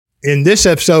In this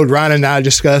episode, Ryan and I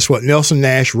discuss what Nelson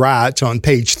Nash writes on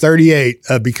page 38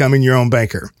 of Becoming Your Own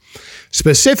Banker.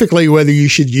 Specifically, whether you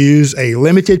should use a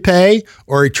limited pay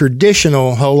or a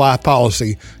traditional whole life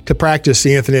policy to practice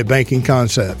the infinite banking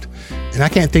concept. And I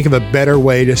can't think of a better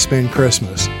way to spend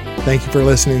Christmas. Thank you for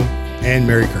listening, and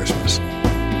Merry Christmas.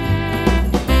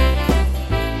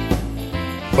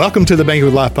 Welcome to the Banking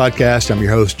with Life podcast. I'm your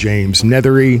host, James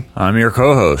Nethery. I'm your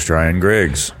co-host, Ryan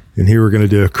Griggs. And here we're going to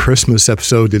do a Christmas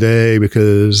episode today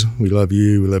because we love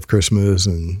you. We love Christmas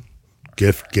and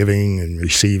gift giving and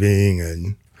receiving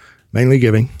and mainly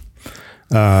giving.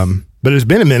 But it's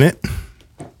been a minute.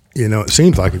 You know, it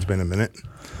seems like it's been a minute.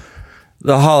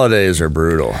 The holidays are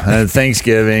brutal. And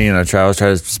Thanksgiving, I always try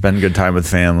to spend good time with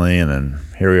family. And then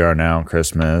here we are now,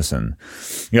 Christmas, and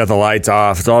you got the lights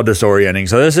off. It's all disorienting.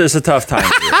 So this is a tough time.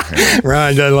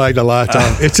 Ryan doesn't like the lights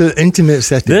off. It's an intimate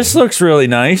setting. This looks really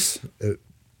nice.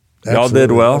 Y'all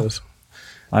did well.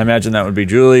 I imagine that would be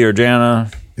Julie or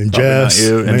Jana. And Jess. Not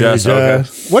you. And Jess. Okay.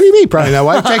 What do you mean probably not?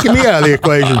 Why are you taking me out of the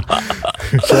equation?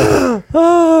 I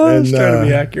was trying to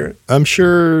be accurate. I'm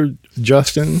sure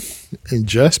Justin and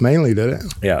Jess mainly did it.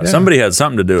 Yeah, somebody had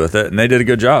something to do with it, and they did a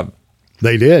good job.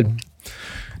 They did.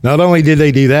 Not only did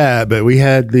they do that, but we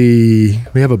have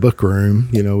a book room.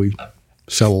 You know, we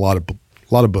sell a lot of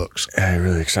books. Yeah, I'm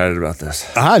really excited about this.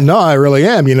 I really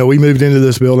am. You know, we moved into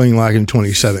this building like in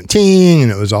 2017,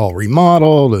 and it was all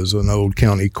remodeled. It was an old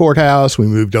county courthouse. We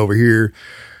moved over here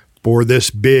for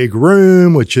this big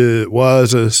room, which it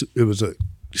was a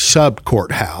sub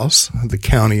courthouse, the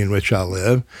county in which I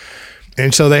live.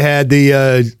 And so they had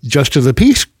the Justice of the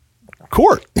Peace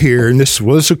court here, and this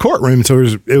was a courtroom, so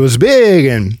it was big,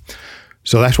 and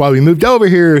so that's why we moved over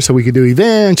here so we could do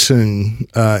events and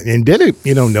did it.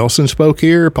 You know, Nelson spoke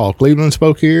here, Paul Cleveland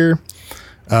spoke here,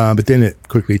 but then it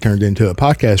quickly turned into a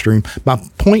podcast room. My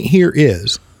point here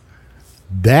is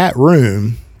that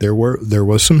room, there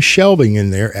was some shelving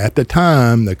in there at the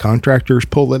time. The contractors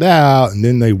pulled it out, and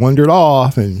then they wandered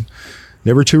off and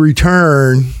never to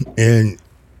return. And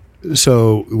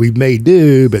so we made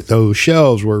do, but those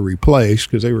shelves were replaced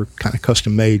because they were kind of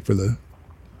custom made for the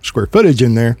square footage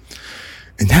in there.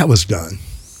 And that was done.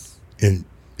 And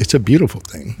it's a beautiful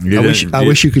thing. I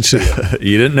wish you could see it.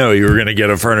 You didn't know you were going to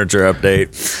get a furniture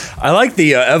update. I like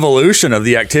the evolution of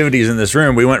the activities in this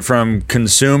room. We went from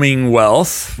consuming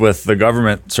wealth with the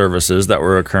government services that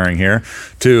were occurring here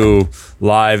to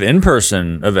live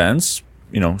in-person events.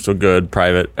 You know, so good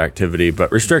private activity,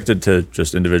 but restricted to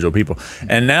just individual people.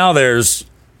 And now there's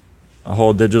a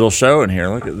whole digital show in here.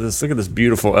 Look at this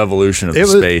beautiful evolution of the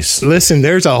space. Listen,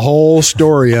 there's a whole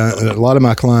story. A lot of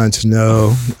my clients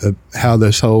know how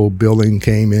this whole building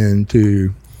came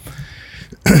into.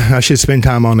 I should spend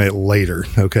time on it later,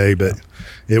 okay? But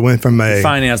it went from You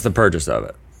financed the purchase of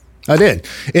it. I did.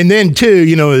 And then, too,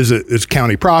 you know, it's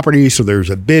county property, so there's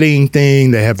a bidding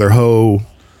thing. They have their whole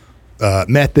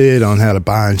method on how to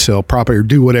buy and sell property or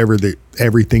do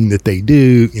everything that they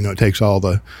do. You know, it takes all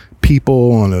the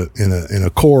people in a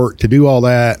court to do all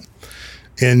that.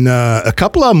 And a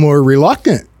couple of them were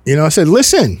reluctant. You know, I said,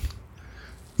 listen,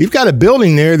 you've got a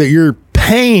building there that you're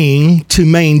paying to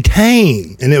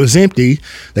maintain, and it was empty.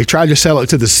 They tried to sell it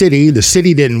to the city. The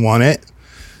city didn't want it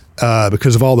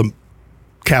because of all the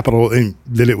capital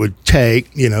that it would take,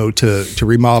 you know, to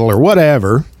remodel or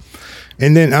whatever.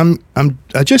 And then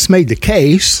I just made the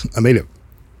case. I made a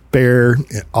fair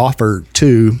offer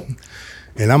too,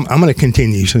 and I'm going to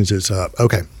continue since it's up.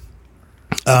 Okay.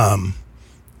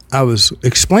 I was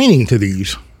explaining to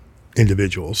these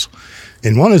individuals,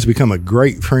 and one has become a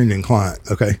great friend and client.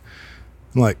 Okay.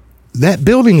 I'm like, that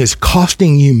building is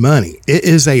costing you money. It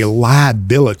is a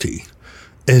liability.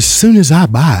 As soon as I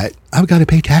buy it, I've got to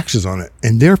pay taxes on it,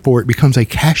 and therefore it becomes a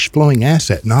cash flowing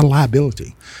asset, not a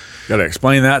liability. Got to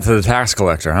explain that to the tax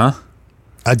collector, huh?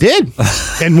 I did.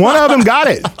 And one of them got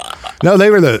it. No, they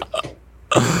were not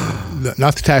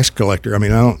the tax collector. I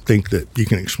mean, I don't think that you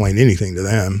can explain anything to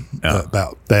them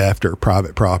about theft or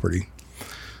private property.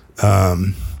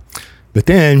 But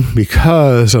then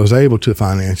because I was able to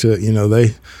finance it, you know,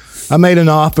 I made an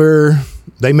offer,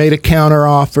 they made a counter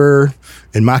offer,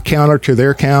 and my counter to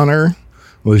their counter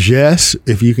was yes,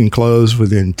 if you can close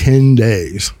within 10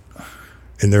 days.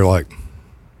 And they're like,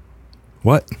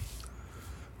 what?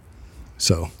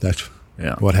 So that's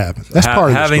what happened. That's part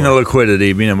of having the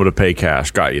liquidity, being able to pay cash,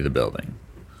 got you the building.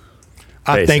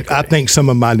 I think some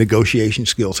of my negotiation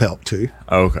skills helped too.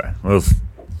 Okay, well,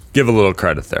 give a little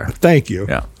credit there. Thank you.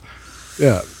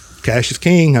 Yeah. Cash is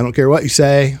king. I don't care what you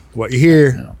say, what you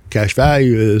hear. Yeah. Cash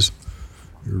value is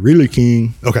really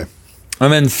king. Okay.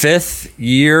 I'm in fifth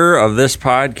year of this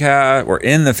podcast. We're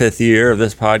in the fifth year of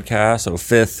this podcast, so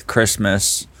fifth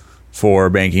Christmas for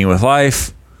banking with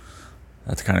life.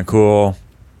 That's kind of cool.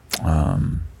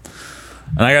 And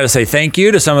I got to say thank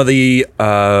you to some of the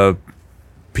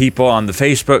people on the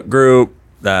Facebook group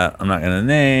that I'm not going to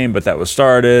name, but that was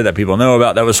started, that people know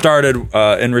about, that was started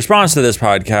in response to this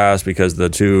podcast, because the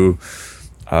two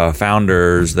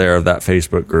founders there of that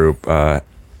Facebook group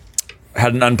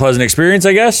had an unpleasant experience,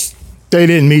 I guess. They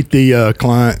didn't meet the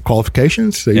client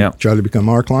qualifications. They tried to become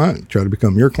our client, try to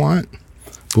become your client.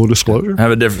 Full disclosure. They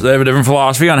have a different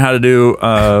philosophy on how to do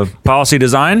policy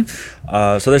design.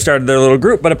 So they started their little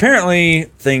group, but apparently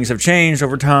things have changed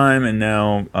over time, and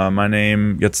now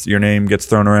your name gets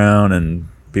thrown around, and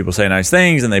people say nice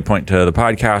things, and they point to the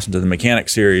podcast and to the mechanic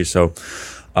series. So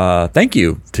thank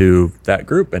you to that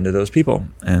group and to those people.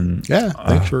 And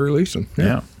thanks for releasing.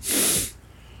 Yeah.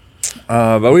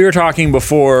 But we were talking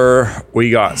before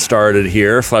we got started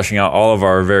here, fleshing out all of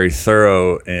our very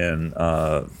thorough and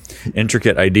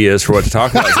intricate ideas for what to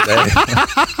talk about today.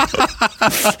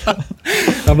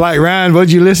 I'm like, Ryan,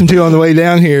 what'd you listen to on the way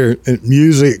down here?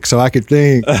 Music, so I could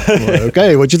think. Well,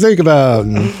 okay, what'd you think about?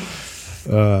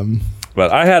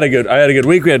 But I had a good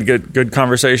week. We had good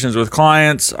conversations with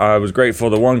clients. I was grateful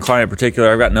to one client in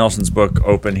particular. I've got Nelson's book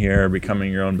open here,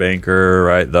 Becoming Your Own Banker,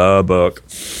 right? The book.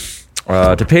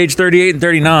 To page 38 and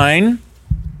 39.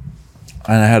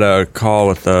 And I had a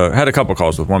couple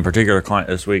calls with one particular client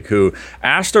this week who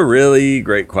asked a really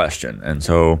great question. And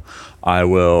so I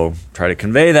will try to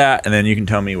convey that, and then you can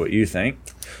tell me what you think.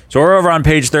 So we're over on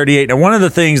page 38. And one of the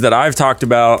things that I've talked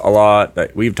about a lot,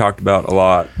 that we've talked about a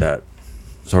lot, that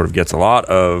sort of gets a lot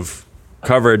of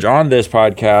coverage on this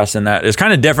podcast, and that is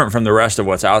kind of different from the rest of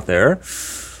what's out there,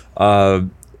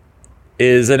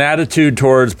 is an attitude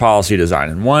towards policy design.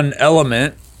 And one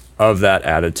element of that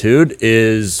attitude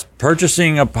is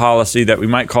purchasing a policy that we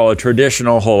might call a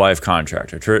traditional whole life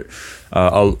contract,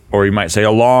 or you might say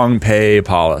a long pay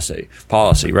policy,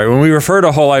 right? When we refer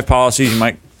to whole life policies, you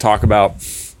might talk about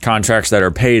contracts that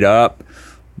are paid up,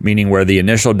 meaning where the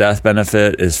initial death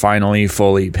benefit is finally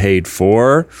fully paid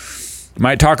for. You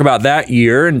might talk about that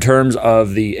year in terms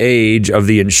of the age of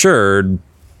the insured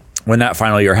when that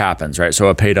final year happens, right? So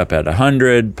a paid up at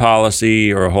 100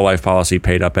 policy, or a whole life policy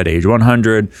paid up at age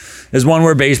 100, is one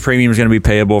where base premium is going to be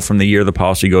payable from the year the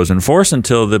policy goes in force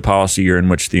until the policy year in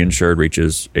which the insured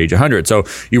reaches age 100. So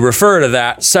you refer to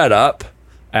that setup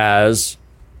as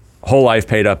whole life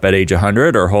paid up at age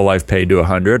 100, or whole life paid to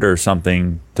 100, or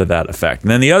something to that effect. And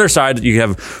then the other side, you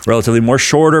have relatively more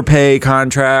shorter pay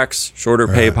contracts, shorter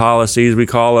pay policies, we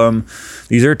call them.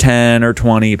 These are 10 or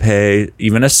 20 pay,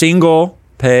 even a single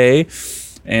pay.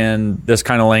 And this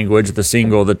kind of language, the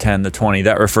single, the 10, the 20,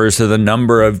 that refers to the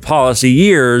number of policy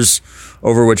years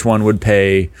over which one would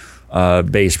pay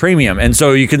base premium. And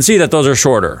so you can see that those are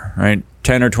shorter, right?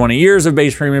 10 or 20 years of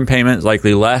base premium payment is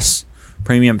likely less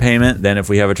premium payment than if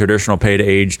we have a traditional pay to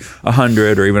age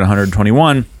 100 or even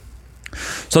 121.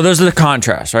 So those are the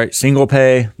contrasts, right? Single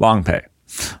pay, long pay.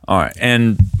 All right.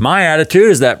 And my attitude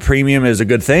is that premium is a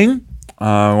good thing.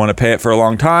 I want to pay it for a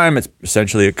long time. It's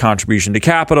essentially a contribution to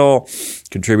capital,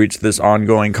 contributes to this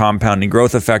ongoing compounding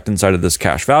growth effect inside of this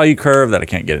cash value curve that I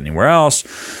can't get anywhere else.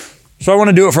 So I want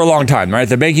to do it for a long time, right?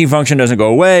 The banking function doesn't go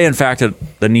away. In fact,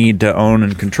 the need to own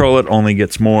and control it only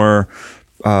gets more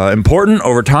important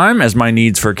over time as my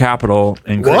needs for capital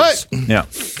increase. What? Yeah.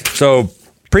 So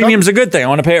premium's a good thing. I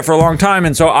want to pay it for a long time.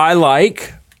 And so I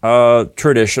like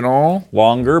traditional,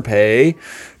 longer pay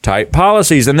type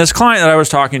policies. And this client that I was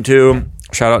talking to,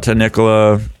 shout out to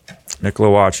Nicola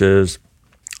Watches,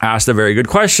 asked a very good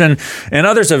question. And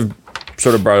others have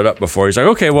sort of brought it up before. He's like,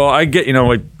 okay, well, I get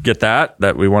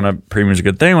that we want to, premium's a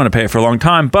good thing. I want to pay it for a long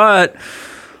time. But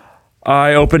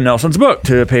I opened Nelson's book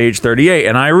to page 38,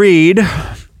 and I read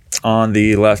on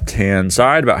the left-hand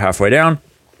side, about halfway down,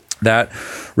 that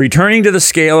returning to the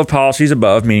scale of policies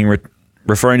above, meaning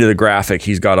referring to the graphic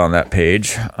he's got on that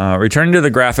page, returning to the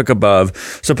graphic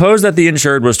above, suppose that the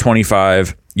insured was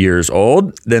 25 years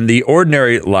old, then the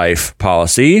ordinary life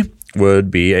policy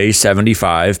would be a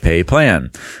 75 pay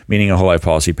plan, meaning a whole life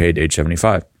policy paid to age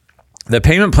 75. The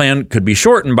payment plan could be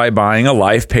shortened by buying a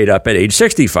life paid up at age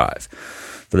 65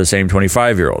 for the same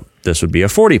 25-year-old. This would be a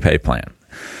 40 pay plan.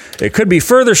 It could be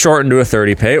further shortened to a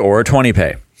 30 pay or a 20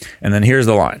 pay. And then here's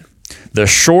the line. The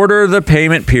shorter the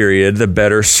payment period, the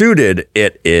better suited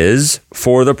it is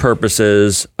for the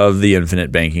purposes of the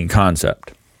infinite banking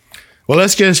concept. Well,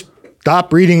 let's just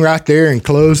stop reading right there and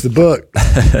close the book.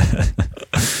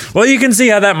 Well, you can see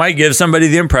how that might give somebody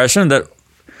the impression that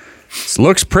it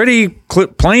looks pretty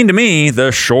plain to me.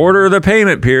 The shorter the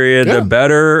payment period, the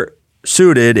better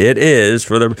suited it is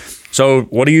for the... So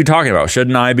what are you talking about?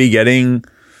 Shouldn't I be getting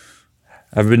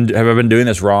Have I been doing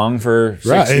this wrong for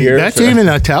 6 and years? that's even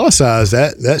italicized.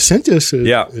 That sentence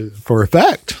is for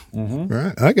effect.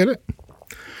 Right, I get it.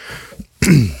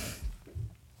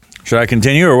 Should I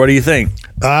continue, or what do you think?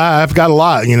 I've got a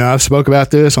lot. I've spoke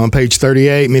about this on page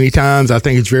 38 many times. I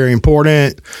think it's very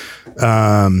important.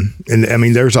 And I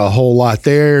mean, there's a whole lot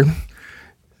there.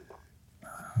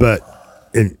 But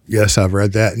yes, I've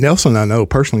read that. Nelson, I know,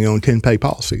 personally owned 10 pay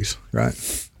policies,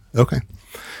 right? Okay.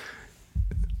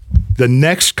 The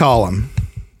next column,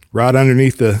 right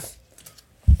underneath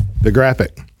the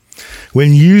graphic.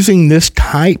 When using this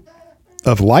type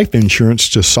of life insurance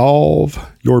to solve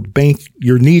your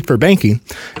need for banking,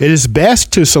 it is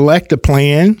best to select a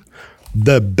plan,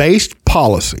 the base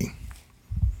policy,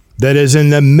 that is in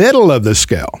the middle of the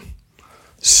scale,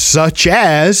 such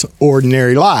as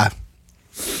ordinary life,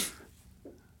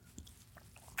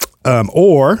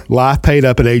 or life paid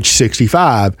up at age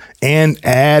 65, and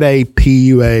add a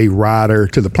PUA rider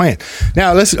to the plan.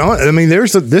 Now, listen, I mean,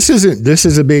 this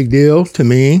is a big deal to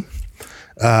me.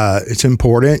 It's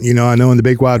important. I know in the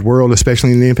big wide world,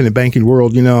 especially in the infinite banking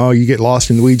world, you get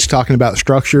lost in the weeds talking about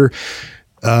structure.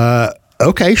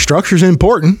 Okay, structure is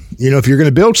important. If you're going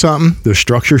to build something, the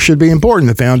structure should be important.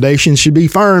 The foundation should be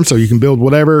firm so you can build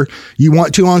whatever you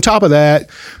want to on top of that.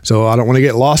 So I don't want to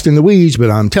get lost in the weeds, but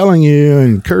I'm telling you,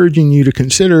 encouraging you to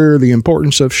consider the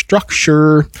importance of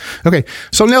structure. Okay,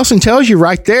 so Nelson tells you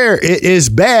right there, it is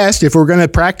best if we're going to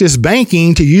practice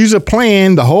banking to use a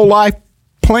plan, the whole life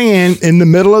plan in the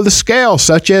middle of the scale,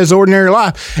 such as ordinary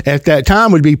life. At that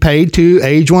time would be paid to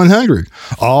age 100.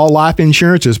 All life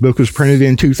insurance, this book was printed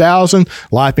in 2000.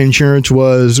 Life insurance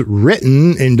was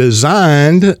written and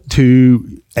designed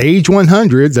to age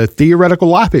 100, the theoretical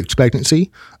life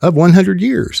expectancy of 100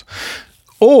 years.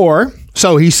 Or,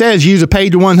 so he says use a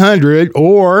paid to 100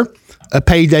 or a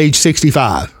paid to age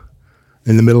 65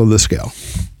 in the middle of the scale.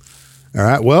 All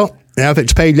right. Well, now, if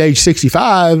it's paid to age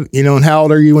 65, and how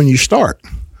old are you when you start?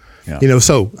 Yeah.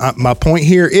 So my point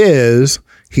here is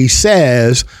he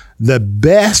says the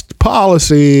best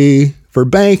policy for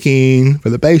banking for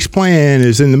the base plan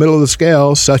is in the middle of the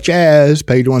scale, such as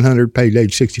paid to 100, paid to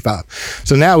age 65.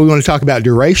 So now we want to talk about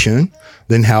duration.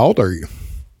 Then how old are you?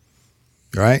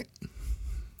 Right?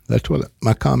 That's what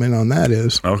my comment on that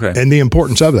is. Okay. And the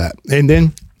importance of that. And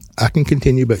then I can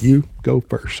continue, but you go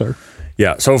first, sir.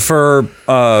 Yeah. So for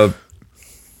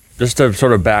just to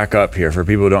sort of back up here for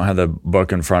people who don't have the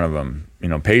book in front of them,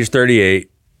 page 38,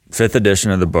 5th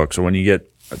edition of the book. So when you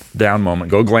get a down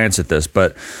moment, go glance at this.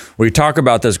 But we talk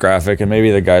about this graphic, and maybe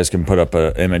the guys can put up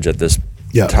an image at this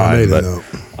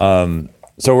time.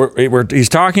 So he's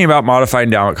talking about modified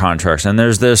endowment contracts, and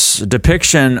there's this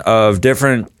depiction of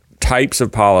different types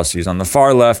of policies. On the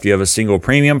far left, you have a single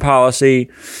premium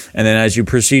policy. And then as you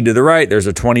proceed to the right, there's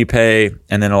a 20 pay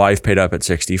and then a life paid up at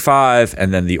 65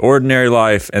 and then the ordinary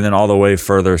life. And then all the way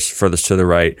furthest to the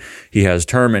right, he has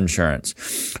term insurance.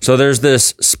 So there's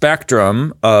this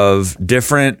spectrum of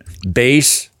different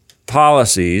base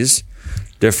policies,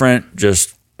 different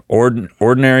just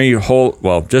ordinary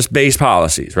just base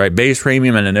policies, right? Base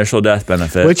premium and initial death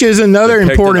benefit. Which is another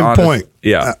important point.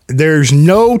 There's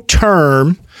no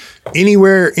term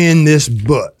anywhere in this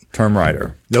book. Term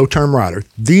rider. No term rider.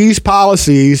 These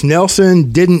policies,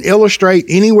 Nelson didn't illustrate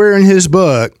anywhere in his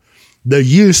book the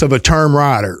use of a term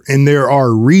rider, and there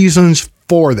are reasons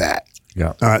for that.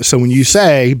 Yeah. All right. So when you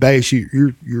say base,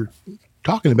 you're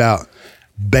talking about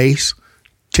base,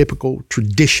 typical,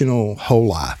 traditional whole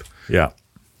life. Yeah.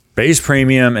 Base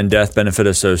premium and death benefit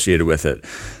associated with it.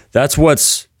 That's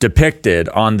what's depicted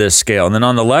on this scale. And then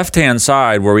on the left-hand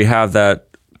side where we have that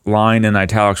line in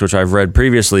italics, which I've read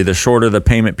previously, the shorter the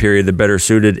payment period, the better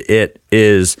suited it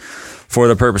is for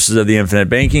the purposes of the infinite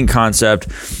banking concept.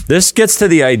 This gets to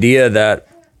the idea that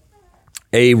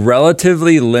a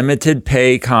relatively limited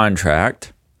pay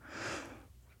contract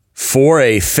for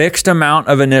a fixed amount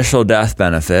of initial death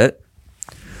benefit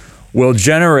will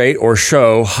generate or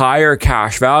show higher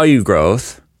cash value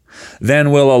growth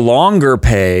than will a longer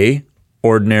pay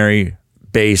ordinary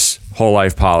base whole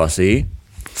life policy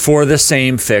for the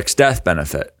same fixed death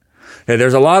benefit. Okay,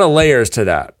 there's a lot of layers to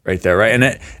that right there, right?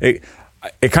 And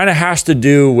it kind of has to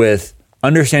do with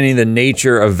understanding the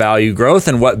nature of value growth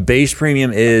and what base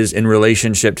premium is in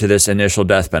relationship to this initial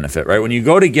death benefit, right? When you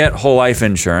go to get whole life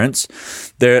insurance,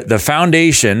 the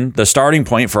foundation, the starting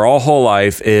point for all whole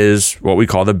life is what we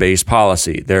call the base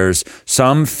policy. There's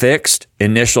some fixed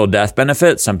initial death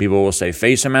benefit. Some people will say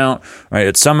face amount, right?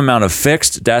 It's some amount of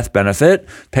fixed death benefit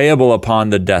payable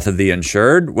upon the death of the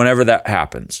insured whenever that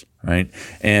happens. right?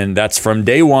 And that's from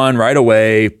day one right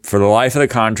away for the life of the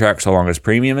contract, so long as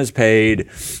premium is paid,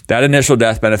 that initial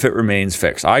death benefit remains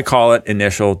fixed. I call it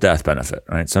initial death benefit,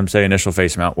 right? Some say initial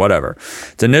face amount, whatever.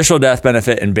 It's initial death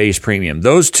benefit and base premium.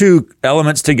 Those two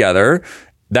elements together,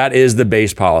 that is the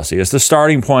base policy. It's the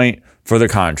starting point for the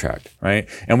contract, right?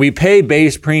 And we pay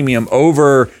base premium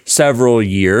over several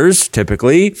years,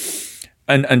 typically,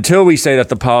 until we say that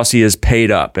the policy is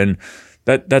paid up. And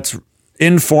that's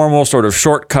informal, sort of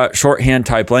shorthand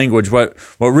type language. What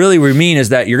really we mean is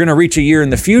that you're going to reach a year in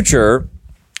the future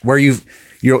where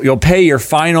you'll pay your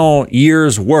final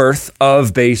year's worth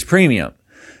of base premium.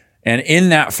 And in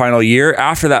that final year,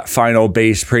 after that final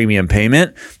base premium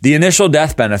payment, the initial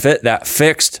death benefit, that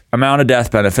fixed amount of death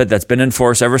benefit that's been in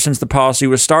force ever since the policy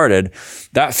was started,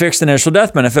 that fixed initial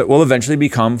death benefit will eventually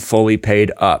become fully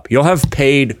paid up. You'll have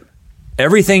paid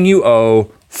everything you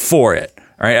owe for it.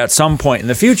 All right, at some point in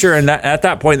the future, and at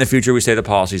that point in the future, we say the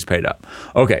policy's paid up.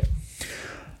 Okay.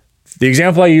 The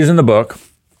example I use in the book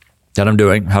that I'm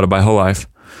doing, How to Buy Whole Life,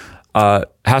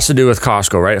 has to do with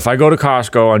Costco, right? If I go to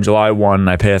Costco on July 1 and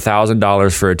I pay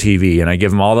 $1,000 for a TV and I give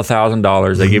them all the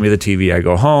 $1,000, they give me the TV, I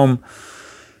go home.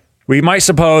 We might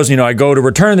suppose, I go to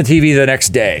return the TV the next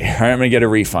day. All right, I'm going to get a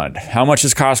refund. How much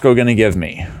is Costco going to give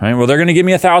me? All right, well, they're going to give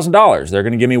me $1,000. They're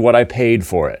going to give me what I paid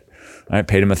for it. I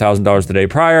paid them $1,000 the day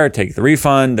prior, take the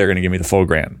refund, they're going to give me the full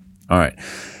grand. All right.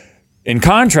 In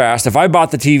contrast, if I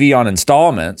bought the TV on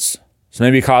installments, so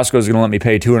maybe Costco is going to let me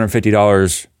pay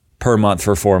 $250 per month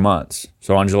for 4 months.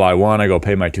 So on July 1, I go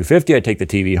pay my $250, I take the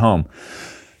TV home.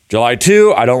 July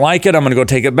 2, I don't like it, I'm going to go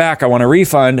take it back, I want a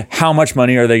refund. How much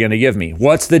money are they going to give me?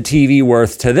 What's the TV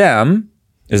worth to them?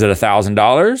 Is it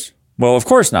 $1,000? Well, of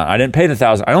course not. I didn't pay the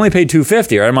 $1,000. I only paid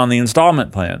 $250, right? I'm on the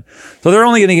installment plan. So they're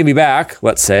only going to give me back,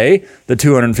 let's say, the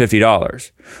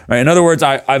 $250. Right? In other words,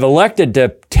 I've elected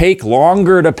to take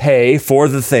longer to pay for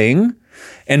the thing.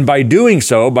 And by doing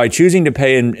so, by choosing to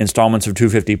pay in installments of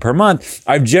 $250 per month,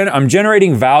 I'm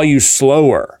generating value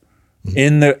slower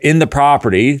in the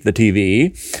property, the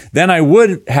TV, than I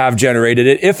would have generated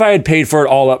it if I had paid for it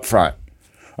all up front.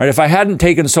 Right, if I hadn't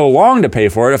taken so long to pay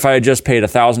for it, if I had just paid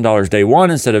 $1,000 day one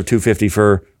instead of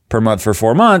 $250 per month for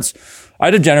 4 months,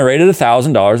 I'd have generated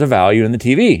 $1,000 of value in the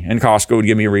TV, and Costco would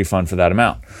give me a refund for that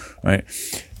amount. Right?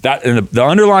 And the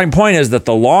underlying point is that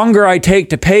the longer I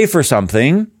take to pay for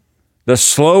something, the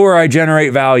slower I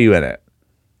generate value in it.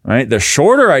 Right? The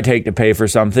shorter I take to pay for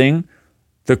something,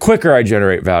 the quicker I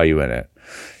generate value in it.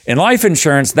 In life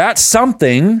insurance, that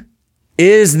something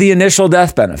is the initial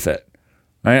death benefit.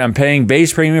 Right? I'm paying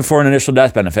base premium for an initial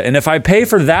death benefit. And if I pay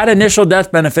for that initial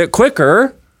death benefit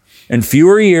quicker, in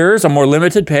fewer years, a more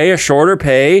limited pay, a shorter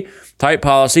pay type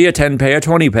policy, a 10 pay, a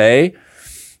 20 pay,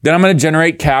 then I'm going to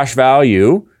generate cash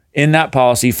value in that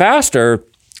policy faster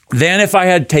than if I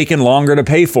had taken longer to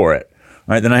pay for it.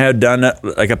 Right? Then I had done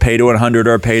like a pay to 100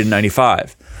 or a pay to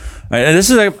 95. Right? And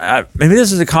this is maybe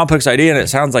this is a complex idea, and it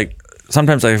sounds like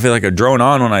sometimes I feel like I drone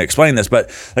on when I explain this, but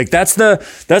like that's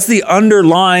the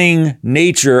underlying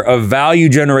nature of value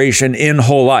generation in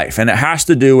whole life. And it has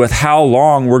to do with how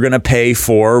long we're going to pay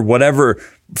for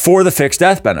the fixed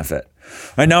death benefit.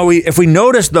 Right now, if we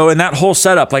notice though, in that whole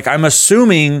setup, like I'm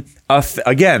assuming a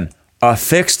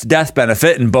fixed death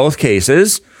benefit in both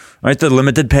cases, right? The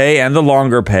limited pay and the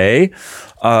longer pay.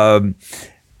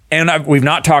 And we've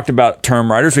not talked about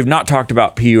term riders. We've not talked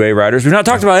about PUA riders. We've not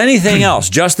talked about anything else,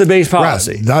 just the base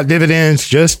policy. Right. Not dividends,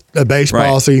 just a base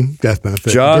policy, death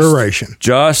benefit, duration.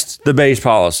 Just the base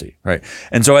policy, right?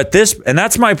 And so and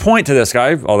that's my point to this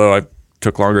guy, although I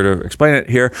took longer to explain it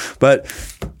here, but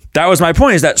that was my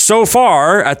point, is that so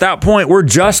far at that point, we're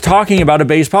just talking about a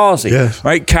base policy, yes.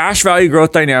 Right? Cash value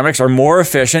growth dynamics are more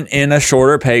efficient in a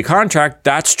shorter pay contract.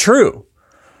 That's true,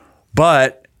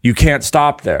 but you can't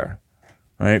stop there.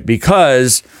 Right?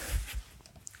 Because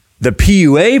the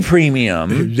PUA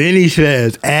premium. Then he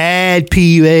says, add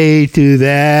PUA to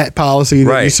that policy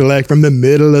that you select from the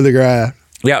middle of the graph.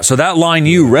 Yeah. So that line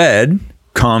you read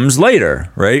comes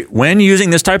later, right? When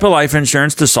using this type of life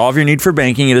insurance to solve your need for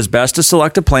banking, it is best to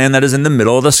select a plan that is in the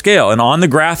middle of the scale. And on the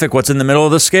graphic, what's in the middle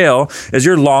of the scale is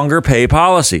your longer pay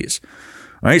policies.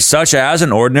 Right, such as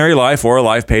an ordinary life or a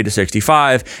life paid to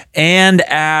 65, and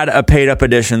add a paid up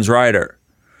additions rider.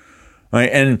 Right.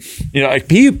 And, like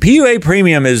PUA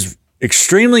premium is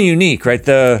extremely unique, right?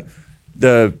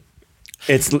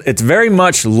 It's very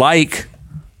much like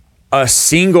a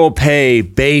single pay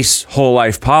base whole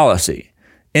life policy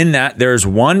in that there's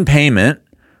one payment,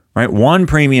 right? One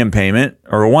premium payment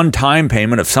or a one-time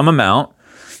payment of some amount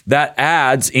that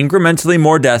adds incrementally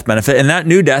more death benefit, and that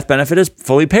new death benefit is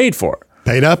fully paid for.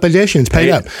 Paid up additions, paid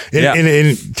up.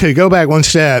 And to go back one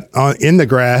step in the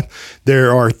graph,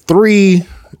 there are three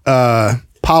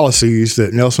policies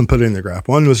that Nelson put in the graph.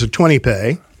 One was a 20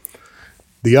 pay.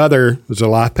 The other was a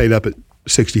life paid up at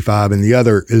 65, and the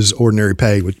other is ordinary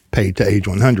pay, which paid to age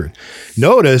 100.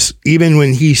 Notice, even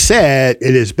when he said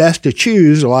it is best to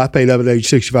choose a life paid up at age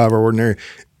 65 or ordinary,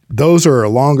 those are a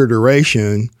longer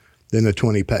duration than the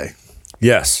 20 pay.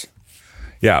 Yes.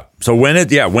 Yeah. So when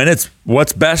it's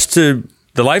what's best to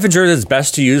the life insurance that's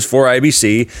best to use for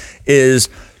IBC is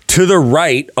to the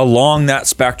right along that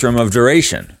spectrum of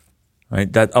duration,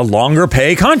 right? That a longer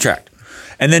pay contract.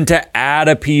 And then to add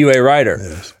a PUA rider.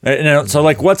 Yes. And so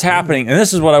like what's happening, and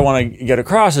this is what I want to get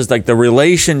across, is like the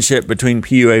relationship between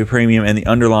PUA premium and the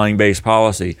underlying base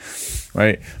policy,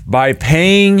 right? By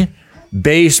paying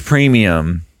base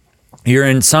premium, you're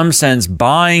in some sense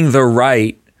buying the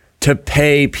right to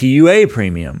pay PUA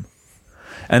premium.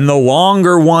 And the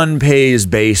longer one pays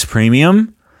base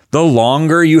premium, the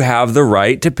longer you have the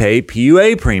right to pay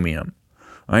PUA premium,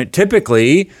 right?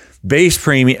 Typically,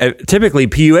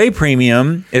 PUA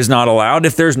premium is not allowed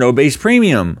if there's no base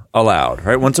premium allowed,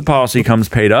 right? Once a policy comes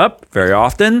paid up, very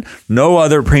often, no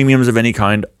other premiums of any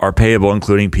kind are payable,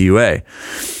 including PUA.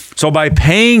 So by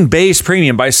paying base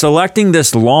premium, by selecting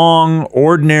this long,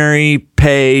 ordinary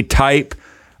pay type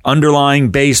underlying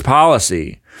base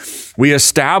policy, we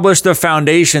establish the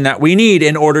foundation that we need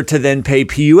in order to then pay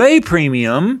PUA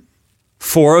premium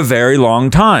for a very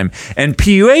long time. And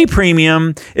PUA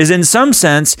premium is in some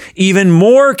sense even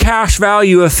more cash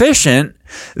value efficient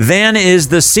than is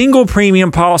the single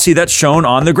premium policy that's shown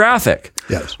on the graphic.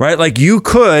 Yes. Right? Like you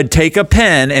could take a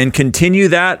pen and continue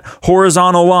that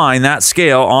horizontal line, that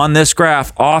scale on this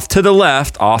graph off to the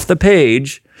left, off the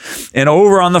page, and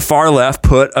over on the far left,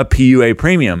 put a PUA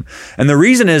premium. And the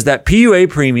reason is that PUA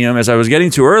premium, as I was getting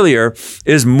to earlier,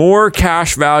 is more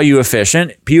cash value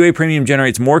efficient. PUA premium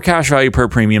generates more cash value per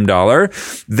premium dollar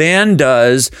than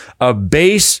does a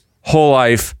base whole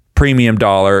life premium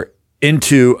dollar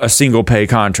into a single pay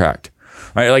contract,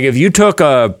 right? Like if you took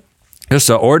a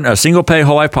single pay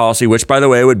whole life policy, which by the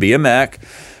way would be a MEC,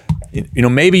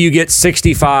 maybe you get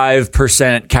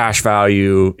 65% cash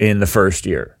value in the first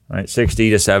year, right? 60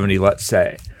 to 70, let's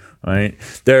say, right?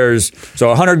 There's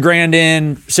 $100 grand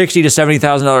in, $60,000 to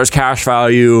 $70,000 cash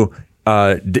value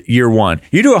year one.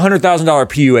 You do $100,000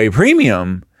 PUA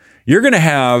premium, you're going to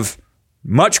have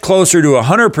much closer to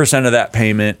 100% of that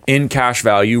payment in cash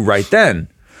value right then.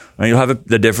 You'll have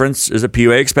the difference is a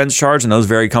PUA expense charge, and those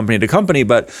vary company to company,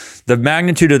 but the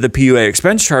magnitude of the PUA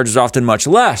expense charge is often much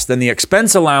less than the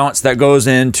expense allowance that goes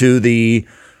into the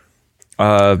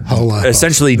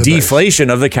essentially deflation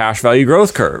of the cash value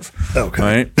growth curve. Okay.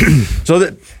 Right? So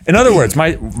that, in other words,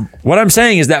 what I'm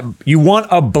saying is that you want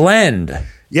a blend.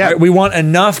 Yeah. Right? We want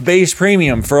enough base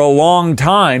premium for a long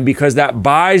time because that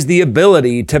buys the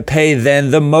ability to pay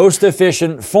then the most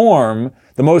efficient form,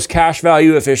 the most cash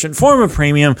value efficient form of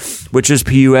premium, which is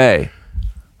PUA.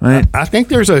 Right? I think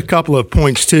there's a couple of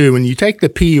points too. When you take the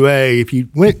PUA, if you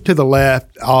went to the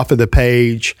left off of the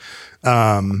page,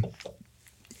 it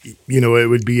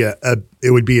would be a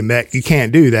MEC. You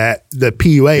can't do that. The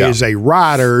PUA is a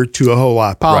rider to a whole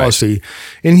life policy. Right.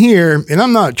 And here, and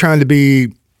I'm not trying to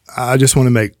be, I just want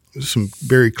to make some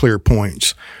very clear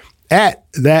points. At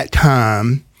that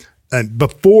time,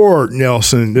 before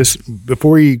Nelson,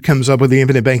 before he comes up with the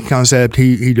infinite banking concept,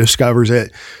 he discovers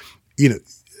that,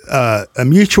 a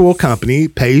mutual company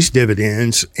pays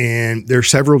dividends, and there are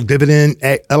several dividend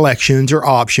elections or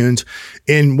options,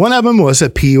 and one of them was a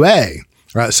PUA.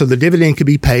 Right, so the dividend could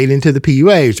be paid into the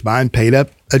PUA. It's buying paid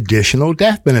up additional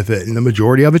death benefit, and the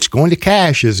majority of it's going to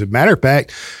cash. As a matter of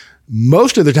fact,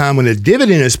 most of the time when a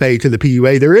dividend is paid to the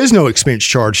PUA, there is no expense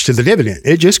charge to the dividend.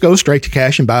 It just goes straight to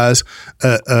cash and buys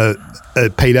a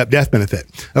paid up death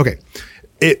benefit. Okay,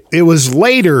 it was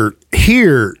later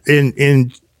here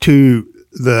into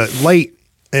the late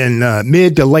and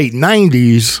mid to late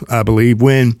 90s, I believe,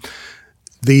 when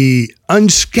the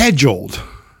unscheduled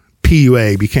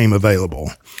PUA became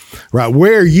available, right?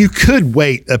 Where you could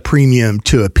weight a premium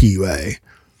to a PUA.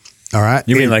 All right.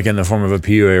 You mean like in the form of a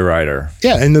PUA rider?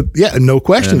 Yeah. No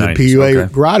question. The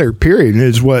PUA rider period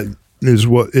is what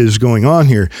is going on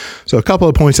here. So a couple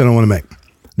of points that I want to make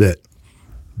that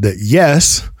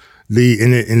yes,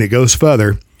 and it goes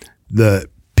further. The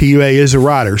PUA is a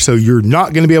rider. So you're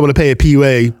not going to be able to pay a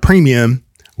PUA premium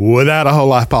without a whole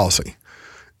life policy.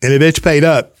 And if it's paid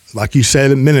up, like you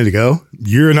said a minute ago,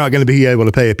 you're not going to be able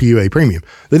to pay a PUA premium.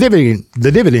 The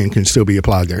dividend can still be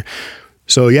applied there.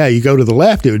 So yeah, you go to the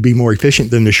left, it would be more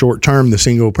efficient than the short term, the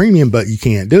single premium, but you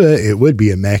can't do it. It would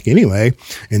be a MEC anyway.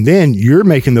 And then you're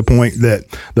making the point that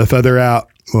the further out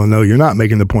Well, no, you're not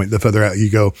making the point the further out you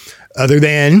go. Other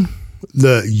than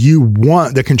you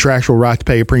want the contractual right to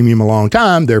pay a premium a long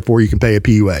time, therefore you can pay a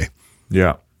PUA.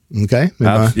 Yeah. Okay.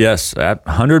 Yes, at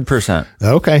 100%.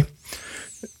 Okay.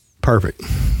 Perfect.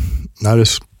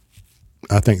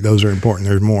 I think those are important.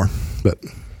 There's more, but.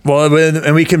 Well,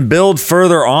 and we can build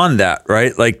further on that,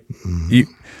 right? Like,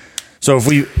 so if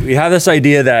we have this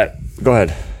idea that, go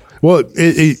ahead. Well,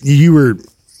 you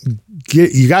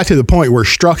got to the point where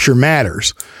structure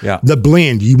matters. Yeah. The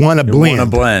blend, you want to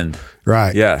blend.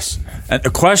 Right. Yes. And the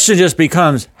question just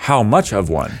becomes how much of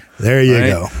one. There you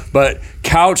go. But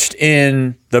couched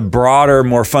in the broader,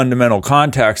 more fundamental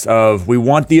context of we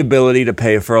want the ability to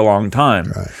pay for a long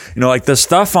time. Right. Like the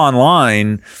stuff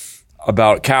online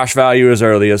about cash value as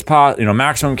early as possible,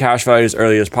 maximum cash value as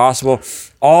early as possible.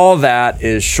 All that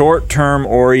is short-term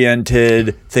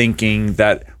oriented thinking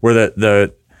that where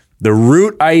the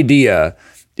root idea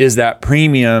is that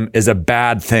premium is a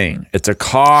bad thing. It's a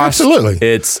cost. Absolutely.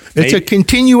 It's a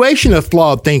continuation of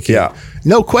flawed thinking. Yeah.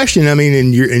 No question. I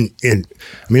mean,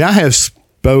 I have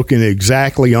spoken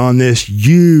exactly on this.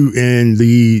 You in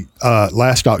the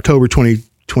last October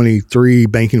 2023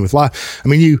 Banking with Life. I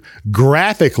mean, you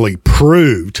graphically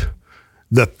proved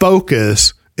the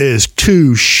focus is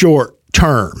too short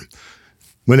term.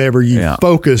 Whenever you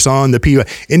focus on the PUA.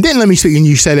 And then let me see, and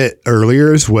you said it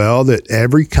earlier as well, that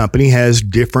every company has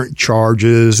different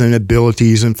charges and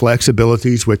abilities and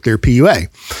flexibilities with their PUA.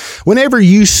 Whenever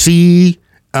you see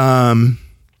like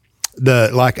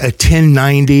a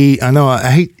 1090, I know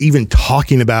I hate even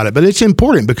talking about it, but it's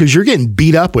important because you're getting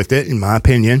beat up with it, in my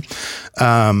opinion.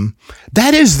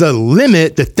 That is the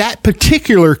limit that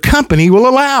particular company will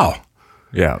allow.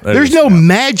 Yeah. There's no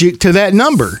magic to that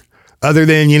number. Other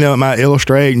than, it might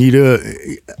illustrate and you do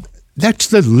it. That's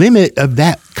the limit of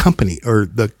that company or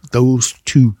those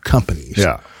two companies.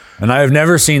 Yeah. And I have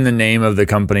never seen the name of the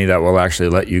company that will actually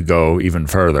let you go even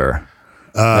further.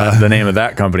 The name of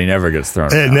that company never gets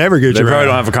thrown It out. never gets They around. probably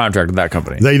don't have a contract with that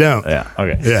company. They don't. Yeah.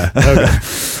 Okay. Yeah. Okay.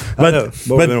 But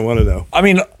more than I want to know. I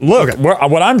mean, look,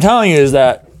 what I'm telling you is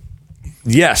that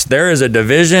yes, there is a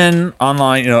division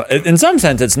online. In some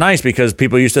sense, it's nice because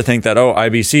people used to think that,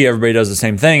 IBC, everybody does the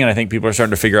same thing. And I think people are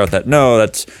starting to figure out that, no,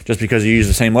 that's just because you use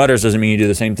the same letters doesn't mean you do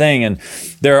the same thing. And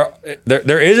there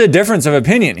is a difference of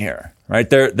opinion here, right?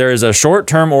 There is a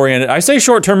short-term oriented. I say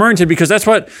short-term oriented because that's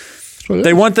what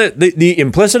they want. The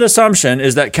implicit assumption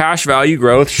is that cash value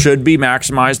growth should be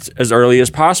maximized as early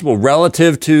as possible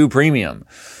relative to premium.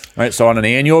 Right, so on an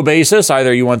annual basis,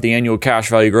 either you want the annual cash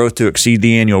value growth to exceed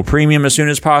the annual premium as soon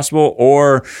as possible,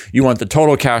 or you want the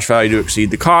total cash value to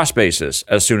exceed the cost basis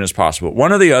as soon as possible.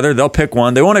 One or the other, they'll pick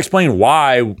one. They won't explain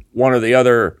why one or the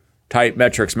other type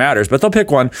metrics matters, but they'll pick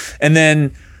one. And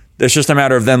then it's just a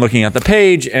matter of then looking at the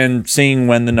page and seeing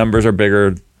when the numbers are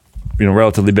bigger,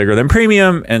 relatively bigger than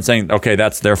premium and saying, okay,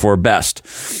 that's therefore best.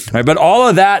 Right, but all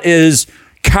of that is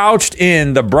couched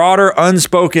in the broader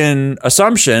unspoken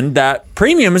assumption that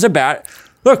premium is a bad.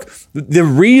 Look, the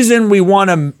reason we want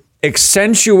to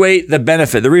accentuate the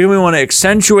benefit, the reason we want to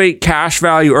accentuate cash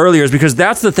value earlier is because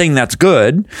that's the thing that's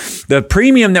good. The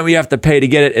premium that we have to pay to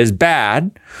get it is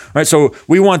bad, right? So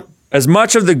we want as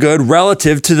much of the good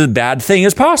relative to the bad thing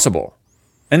as possible.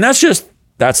 And that's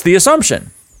the assumption.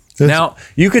 Now,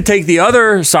 you could take the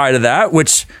other side of that,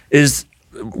 which is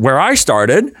where I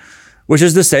started, which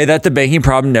is to say that the banking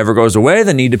problem never goes away.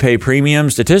 The need to pay premium,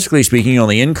 statistically speaking,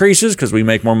 only increases because we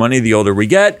make more money the older we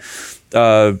get.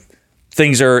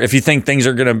 If you think things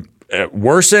are going to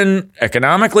worsen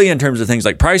economically in terms of things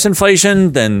like price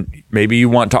inflation, then maybe you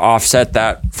want to offset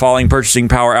that falling purchasing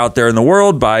power out there in the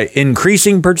world by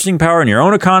increasing purchasing power in your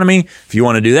own economy. If you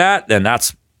want to do that, then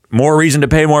that's more reason to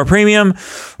pay more premium,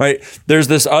 right? There's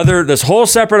this whole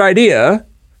separate idea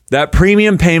that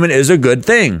premium payment is a good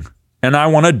thing. And I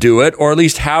want to do it, or at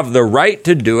least have the right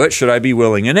to do it, should I be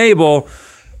willing and able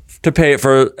to pay it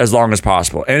for as long as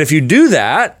possible. And if you do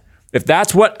that, if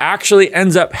that's what actually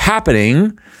ends up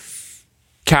happening,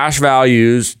 cash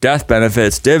values, death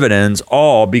benefits, dividends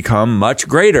all become much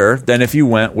greater than if you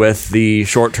went with the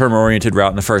short-term oriented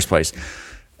route in the first place.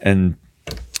 And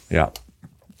yeah.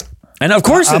 And of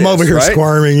course I'm over here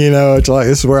squirming, it's like,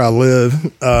 this is where I live.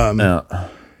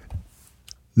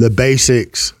 The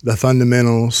basics, the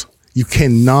fundamentals, you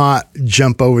cannot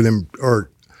jump over them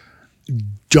or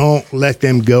don't let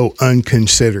them go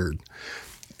unconsidered.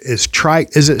 As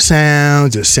trite as it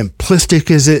sounds, as simplistic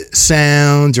as it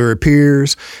sounds or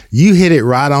appears, you hit it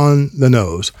right on the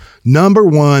nose. Number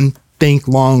one, think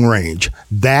long range.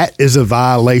 That is a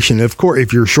violation. Of course,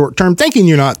 if you're short-term thinking,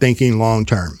 you're not thinking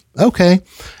long-term. Okay,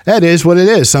 that is what it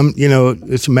is.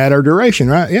 It's a matter of duration,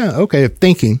 right? Yeah, okay, of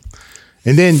thinking.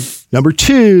 And then Number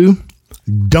two,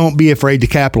 don't be afraid to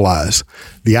capitalize.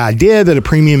 The idea that a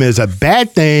premium is a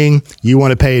bad thing, you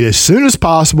want to pay it as soon as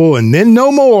possible and then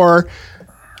no more,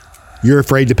 you're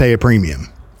afraid to pay a premium.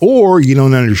 Or you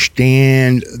don't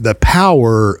understand the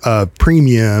power of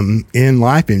premium in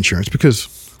life insurance,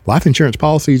 because life insurance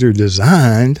policies are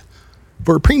designed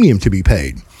for a premium to be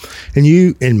paid. And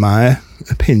you, in my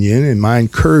opinion, in my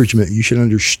encouragement, you should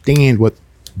understand what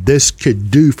this could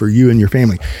do for you and your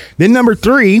family. Then number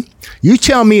three, you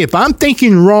tell me if I'm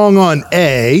thinking wrong on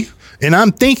A and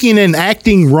I'm thinking and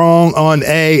acting wrong on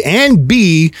A and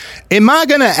B, am I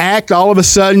going to act all of a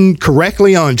sudden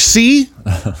correctly on C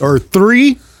or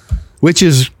 3, which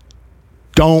is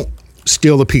don't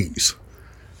steal the peas.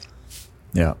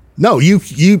 Yeah. No, you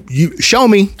show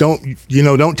me. Don't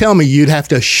tell me. You'd have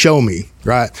to show me,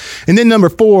 right? And then number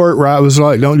 4, right, was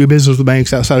like, don't do business with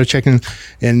banks outside of checking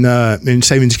and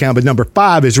savings account. But number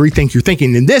 5 is rethink your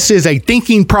thinking. And this is a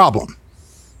thinking problem.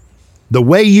 The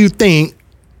way you think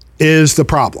is the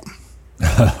problem.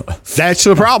 That's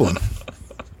the problem.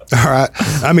 All right.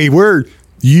 I mean,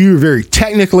 you're very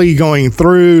technically going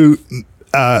through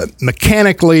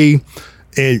mechanically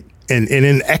and in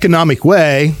an economic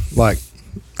way, like,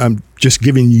 I'm just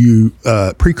giving you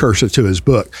a precursor to his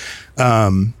book.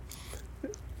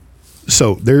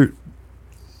 So they're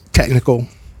technical,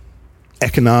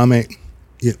 economic,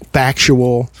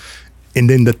 factual, and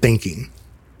then the thinking,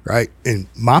 right? And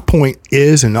my point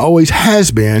is, and always has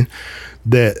been,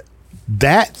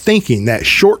 that thinking, that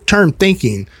short-term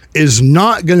thinking, is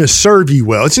not going to serve you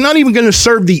well. It's not even going to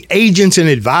serve the agents and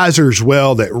advisors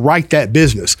well that write that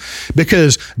business,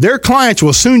 because their clients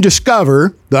will soon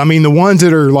discover, the ones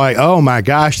that are like, oh my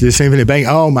gosh, this Infinite Bank,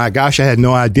 oh my gosh, I had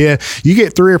no idea. You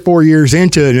get 3 or 4 years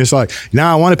into it and it's like,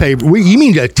 now I want to pay. You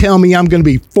mean to tell me I'm going to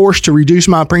be forced to reduce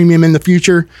my premium in the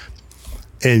future?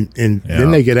 And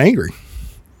then they get angry.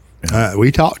 Yeah.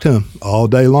 We talk to them all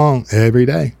day long, every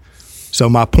day. So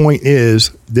my point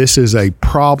is, this is a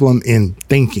problem in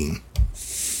thinking.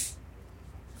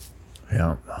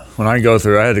 Yeah. When I go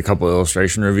through, I had a couple of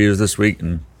illustration reviews this week,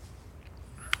 and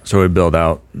so we build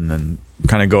out and then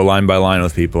kind of go line by line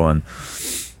with people, and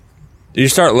you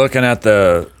start looking at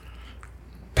the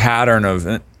pattern of,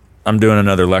 I'm doing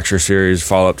another lecture series,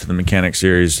 follow up to the mechanic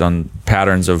series on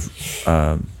patterns of,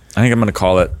 I think I'm going to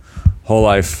call it whole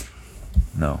life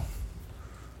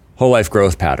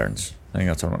growth patterns. I think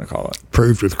that's what I'm going to call it.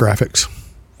 Proved with graphics.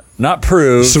 Not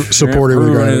proved. Supported with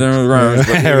graphics.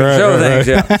 Show things,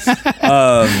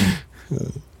 yeah.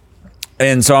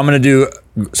 And so I'm going to do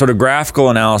sort of graphical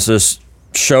analysis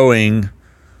showing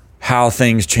how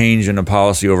things change in a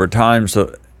policy over time.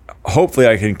 So hopefully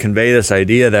I can convey this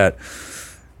idea that,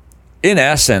 in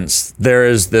essence, there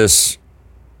is this,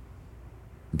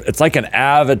 it's like an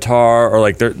avatar, or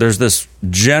like there's this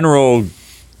general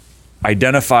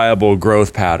identifiable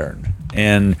growth pattern,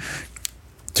 and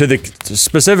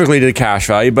specifically to the cash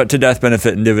value, but to death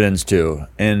benefit and dividends too.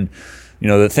 And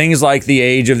the things like the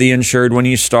age of the insured when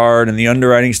you start, and the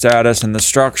underwriting status, and the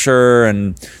structure,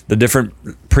 and the different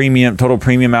total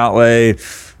premium outlay,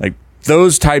 like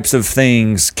those types of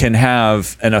things can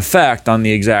have an effect on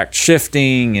the exact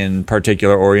shifting and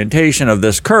particular orientation of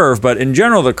this curve. But in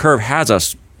general, the curve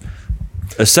has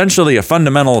essentially a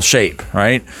fundamental shape,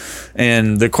 right?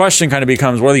 And the question kind of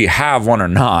becomes whether you have one or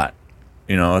not.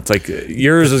 It's like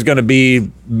yours is going to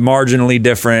be marginally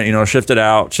different, shifted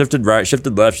out, shifted right,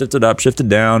 shifted left, shifted up, shifted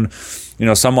down.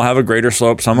 Some will have a greater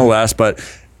slope, some will less, but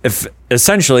if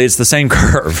essentially it's the same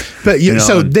curve. But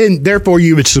so then therefore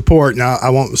you would support, now I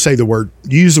won't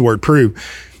use the word prove,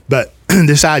 but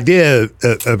this idea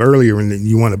of earlier when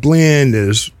you want to blend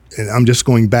is, and I'm just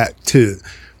going back to,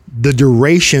 the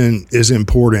duration is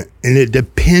important, and it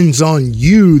depends on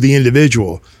you, the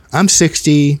individual. I'm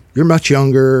 60, you're much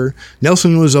younger,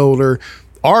 Nelson was older.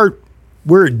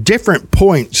 We're at different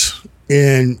points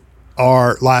in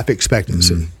our life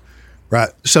expectancy, right?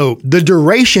 So the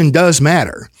duration does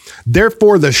matter.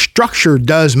 Therefore, the structure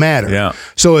does matter. Yeah.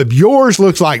 So if yours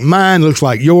looks like mine, looks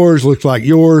like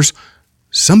yours,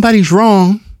 somebody's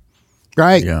wrong,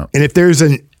 right? Yeah. And if there's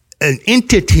an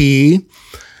entity,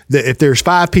 that if there's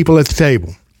 5 people at the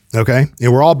table, okay,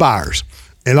 and we're all buyers,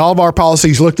 and all of our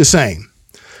policies look the same,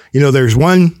 there's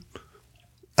one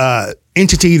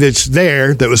entity that's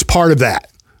there that was part of that,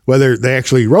 whether they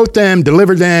actually wrote them,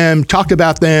 delivered them, talked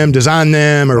about them, designed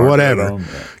them, or whatever.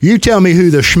 You tell me who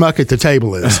the schmuck at the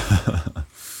table is.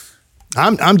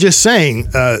 I'm just saying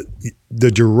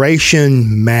the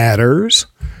duration matters,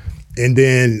 and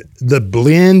then the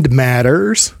blend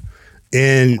matters,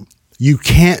 and you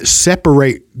can't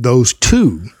separate those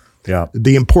two. Yeah.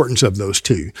 The importance of those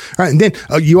two. All right. And then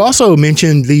you also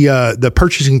mentioned the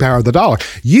purchasing power of the dollar.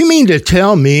 You mean to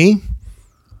tell me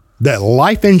that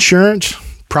life insurance,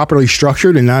 properly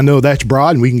structured, and I know that's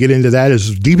broad, and we can get into that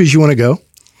as deep as you want to go,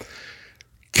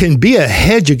 can be a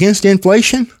hedge against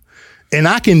inflation? And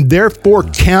I can therefore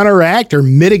counteract or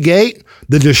mitigate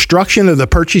the destruction of the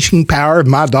purchasing power of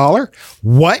my dollar?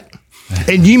 What?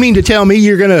 And you mean to tell me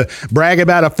you're going to brag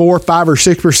about a 4, 5, or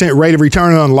 6% rate of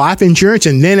return on life insurance,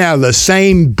 and then out of the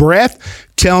same breath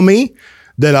tell me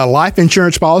that a life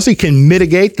insurance policy can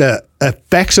mitigate the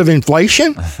effects of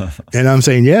inflation? And I'm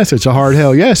saying, yes, it's a hard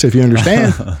hell yes, if you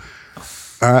understand.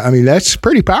 I mean, that's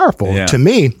pretty powerful to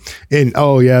me. And,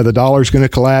 the dollar's going to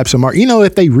collapse.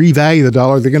 If they revalue the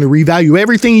dollar, they're going to revalue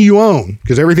everything you own,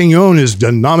 because everything you own is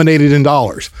denominated in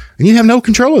dollars. And you have no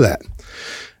control of that.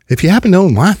 If you happen to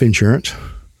own life insurance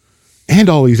and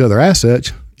all these other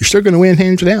assets, you're still going to win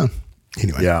hands down.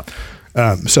 Anyway. Yeah.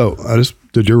 So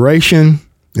the duration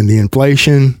and the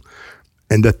inflation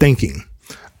and the thinking,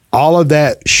 all of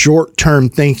that short-term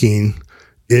thinking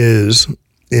is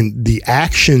in the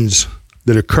actions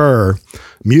that occur,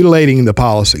 mutilating the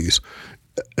policies,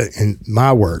 in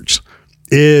my words,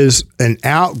 is an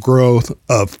outgrowth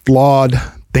of flawed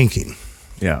thinking.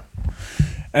 Yeah.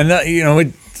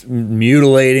 And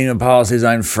mutilating a policy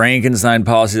design, Frankenstein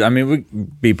policies. I mean,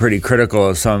 we'd be pretty critical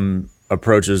of some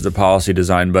approaches to policy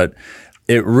design, but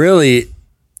it really,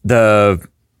 the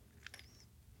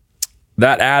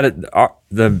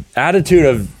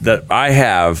attitude that I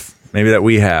have, maybe that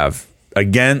we have,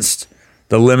 against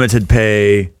the limited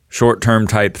pay, short-term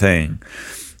type thing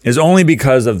is only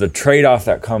because of the trade-off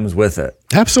that comes with it.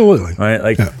 Absolutely. Right?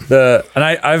 Like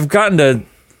I've gotten to,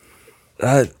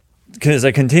 because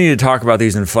I continue to talk about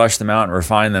these and flesh them out and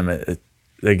refine them,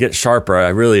 they get sharper. I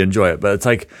really enjoy it. But it's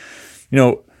like,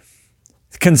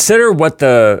 consider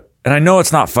and I know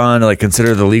it's not fun to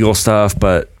consider the legal stuff,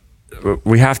 but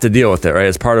we have to deal with it, right?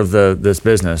 It's part of this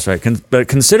business, right? But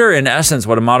consider in essence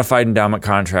what a modified endowment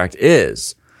contract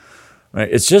is. Right?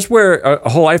 It's just where a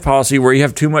whole life policy where you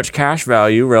have too much cash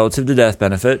value relative to death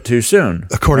benefit too soon.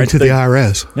 According to the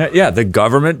IRS. Yeah, the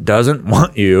government doesn't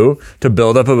want you to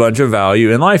build up a bunch of value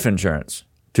in life insurance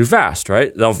too fast,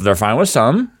 right? They're fine with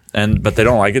some, but they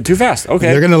don't like it too fast. Okay.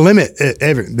 They're going to limit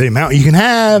the amount you can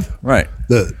have. Right.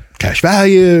 The cash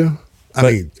value.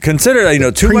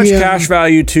 Consider too much cash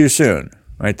value too soon,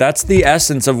 right? That's the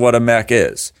essence of what a MEC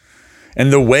is.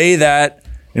 And the way that,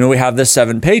 we have this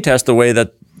 7-pay test, the way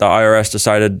that the IRS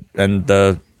decided and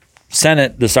the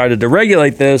Senate decided to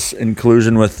regulate this in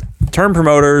collusion with term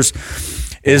promoters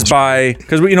is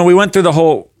because we went through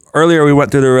we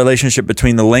went through the relationship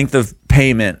between the length of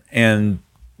payment and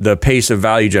the pace of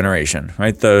value generation,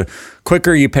 right? The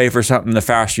quicker you pay for something, the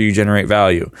faster you generate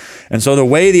value. And so the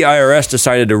way the IRS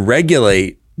decided to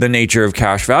regulate the nature of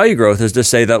cash value growth is to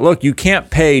say that, look, you can't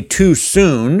pay too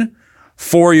soon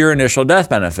for your initial death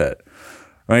benefit.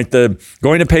 Right,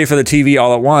 going to pay for the TV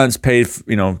all at once,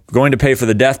 going to pay for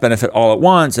the death benefit all at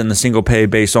once, and the single pay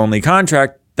base only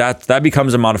contract, that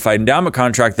becomes a modified endowment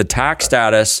contract. The tax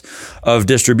status of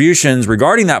distributions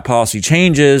regarding that policy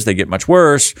changes; they get much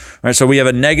worse. Right, so we have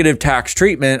a negative tax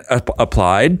treatment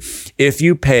applied if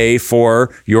you pay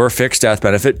for your fixed death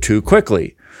benefit too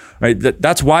quickly. Right,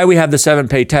 that's why we have the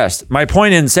 7-pay test. My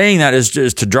point in saying that is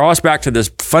to draw us back to this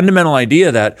fundamental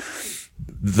idea that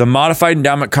the modified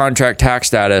endowment contract tax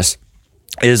status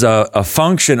is a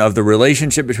function of the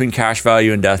relationship between cash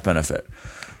value and death benefit.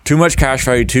 Too much cash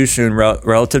value too soon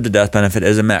relative to death benefit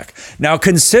is a MEC. Now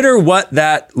consider what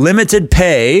that limited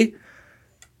pay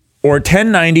or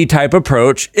 1090 type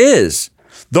approach is.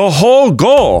 The whole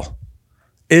goal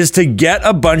is to get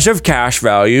a bunch of cash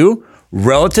value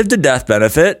relative to death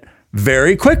benefit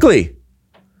very quickly.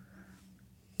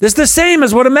 It's the same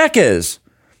as what a MEC is.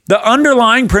 The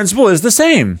underlying principle is the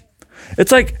same.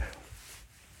 It's like,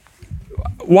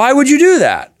 why would you do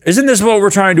that? Isn't this what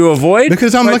we're trying to avoid?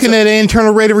 Because I'm looking at an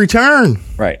internal rate of return.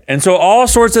 Right. And so all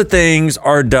sorts of things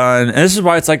are done. And this is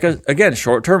why it's like, again,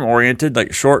 short-term oriented,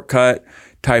 like shortcut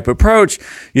type approach.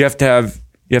 You have to have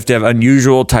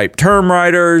unusual type term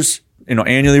riders,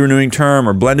 annually renewing term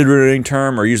or blended renewing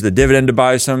term, or use the dividend to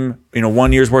buy some,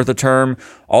 1 year's worth of term,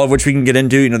 all of which we can get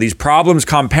into. These problems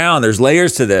compound. There's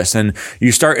layers to this, and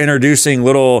you start introducing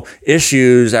little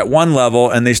issues at one level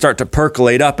and they start to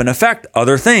percolate up and affect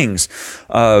other things.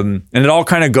 And it all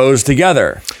kind of goes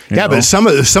together. Yeah, but some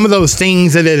of those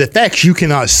things that it affects, you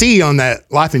cannot see on that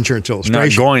life insurance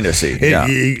illustration. Not going to see.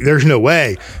 There's no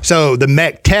way. So the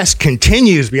MEC test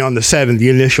continues beyond the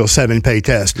initial 7-pay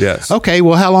test. Yes. Okay,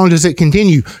 well, how long does it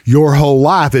continue your whole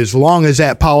life as long as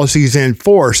that policy is in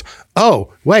force.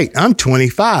 Oh, wait, I'm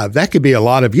 25. That could be a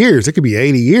lot of years. It could be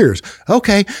 80 years.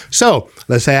 Okay. So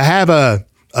let's say I have a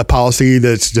policy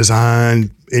that's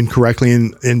designed incorrectly,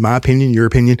 in my opinion, your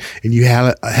opinion, and you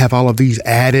have all of these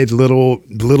added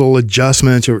little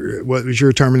adjustments, or what was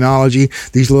your terminology?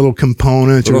 These little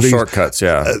components, little or these shortcuts,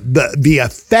 yeah. The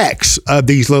effects of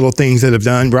these little things that have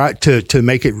done, right, to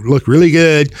make it look really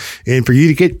good, and for you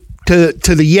to get to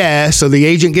the yes, so the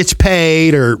agent gets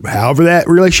paid, or however that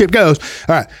relationship goes.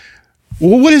 All right.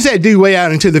 Well, what does that do way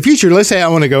out into the future? Let's say I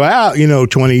want to go out,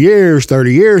 20 years,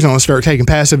 30 years, and I want to start taking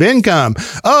passive income.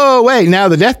 Oh, wait, now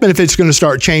the death benefit's going to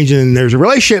start changing. And there's a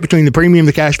relationship between the premium,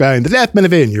 the cash value, and the death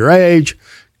benefit, and your age,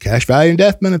 cash value and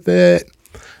death benefit.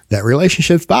 That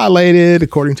relationship's violated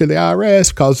according to the IRS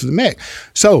because of the mix.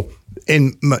 So,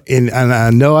 and I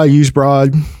know I use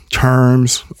broad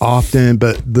terms often,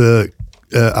 but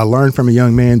I learned from a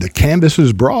young man, the canvas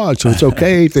is broad, so it's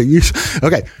okay to use.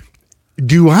 Okay.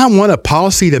 Do I want a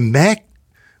policy to MEC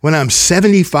when I'm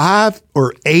 75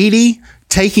 or 80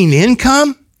 taking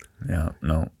income? Yeah,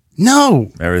 no. No.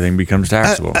 Everything becomes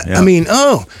taxable.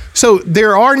 So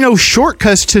there are no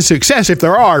shortcuts to success. If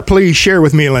there are, please share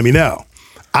with me and let me know.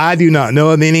 I do not know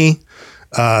of any.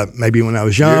 Maybe when I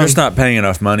was young. You're just not paying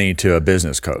enough money to a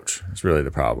business coach. That's really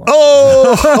the problem.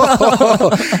 Oh,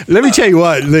 let me tell you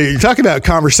what. Talk about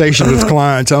conversation with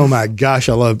clients. Oh my gosh,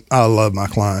 I love my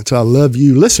clients. I love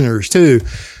you listeners too,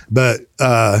 but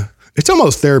it's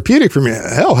almost therapeutic for me.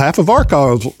 Hell, half of our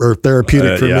calls are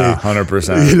therapeutic for me.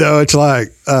 100%. It's like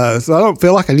so I don't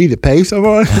feel like I need to pay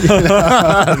someone.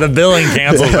 The billing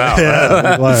cancels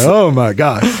out. Like, oh my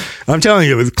gosh. I'm telling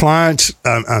you, with clients,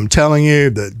 I'm telling you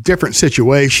the different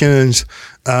situations.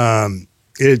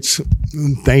 It's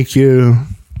thank you.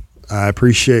 I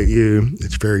appreciate you.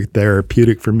 It's very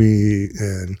therapeutic for me,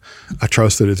 and I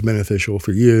trust that it's beneficial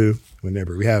for you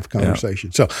whenever we have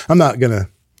conversations. So I'm not gonna.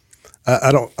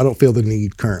 I don't feel the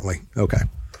need currently. Okay.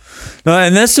 No,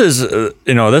 and this is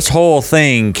this whole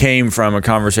thing came from a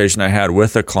conversation I had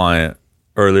with a client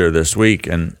earlier this week,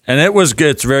 and it was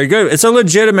good. It's very good. It's a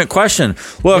legitimate question.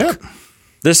 Look,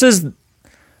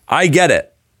 I get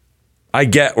it. I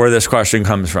get where this question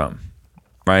comes from,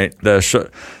 right? The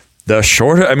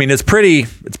short. I mean, it's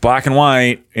black and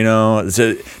white.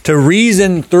 To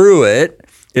reason through it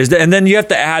is that, and then you have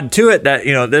to add to it that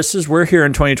we're here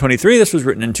in 2023. This was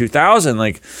written in 2000.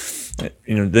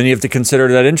 Then you have to consider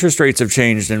that interest rates have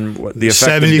changed and what the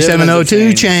effect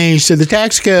 7702 changed to the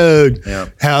tax code. Yeah.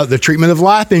 How the treatment of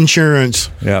life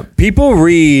insurance. Yeah. People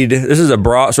read, this is a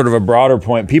broader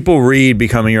point. People read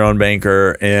Becoming Your Own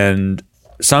Banker, and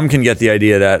some can get the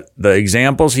idea that the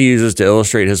examples he uses to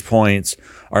illustrate his points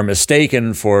are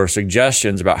mistaken for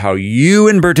suggestions about how you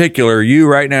in particular, you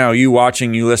right now, you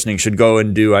watching, you listening, should go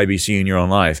and do IBC in your own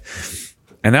life.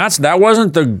 And that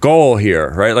wasn't the goal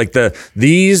here, right? Like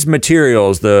these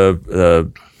materials,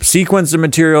 the sequence of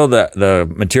material,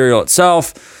 the material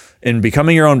itself in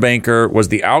Becoming Your Own Banker was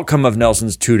the outcome of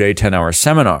Nelson's 2-day, 10-hour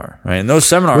seminar, right? And those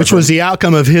seminars, which was the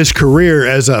outcome of his career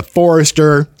as a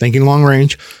forester, thinking long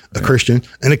range, a Christian,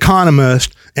 an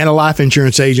economist, and a life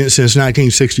insurance agent since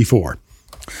 1964.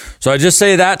 So I just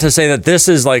say that to say that this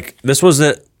was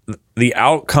the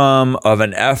outcome of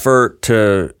an effort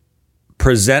to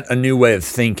present a new way of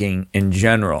thinking in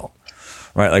general,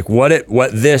 right? Like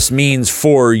what this means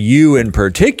for you in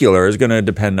particular is going to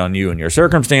depend on you and your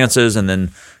circumstances, and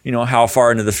then how far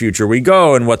into the future we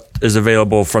go and what is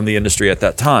available from the industry at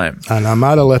that time. And I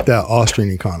might have left out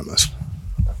Austrian economists.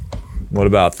 What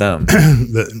about them?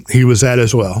 He was that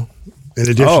as well, in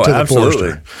addition to the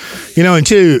forester. And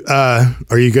two,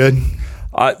 are you good?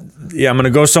 Yeah, I'm going to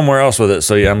go somewhere else with it.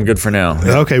 So yeah, I'm good for now.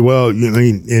 Yeah. Okay. Well,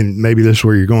 and maybe this is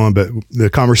where you're going, but the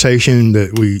conversation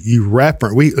that you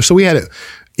referenced,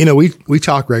 we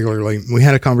talk regularly. We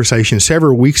had a conversation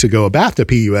several weeks ago about the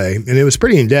PUA, and it was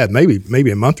pretty in depth,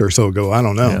 maybe a month or so ago. I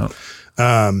don't know.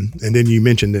 Yeah. And then you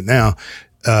mentioned it now.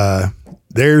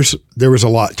 There was a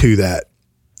lot to that,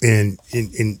 and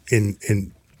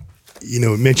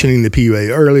mentioning the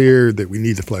PUA earlier, that we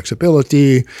need the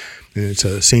flexibility. And it's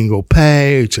a single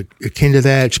pay. It's akin to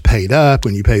that. It's paid up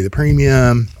when you pay the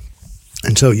premium.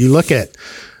 And so you look at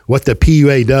what the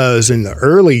PUA does in the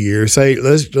early years.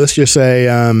 Let's just say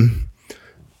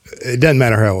it doesn't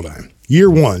matter how old I am. Year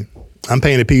one, I'm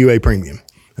paying a PUA premium,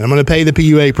 and I'm going to pay the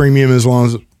PUA premium as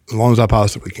long as I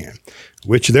possibly can,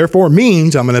 which therefore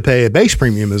means I'm going to pay a base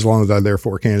premium as long as I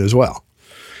therefore can as well.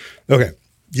 Okay,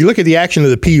 you look at the action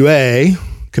of the PUA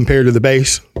compared to the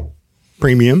base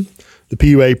premium. The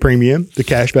PUA premium, the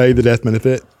cash value, the death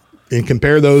benefit, and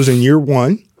compare those in year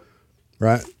one,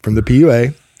 right, from the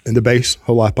PUA, in the base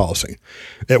whole life policy.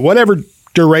 At whatever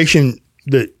duration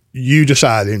that you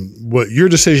decide, and what your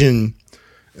decision,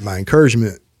 my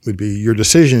encouragement would be, your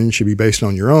decision should be based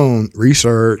on your own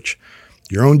research,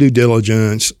 your own due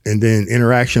diligence, and then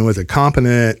interaction with a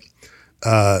competent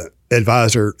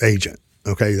advisor agent.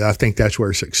 Okay, I think that's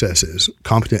where success is.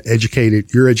 Competent,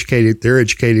 educated, you're educated, they're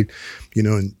educated,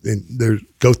 and they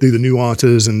go through the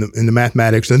nuances and the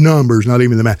mathematics, the numbers, not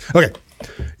even the math. Okay,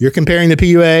 you're comparing the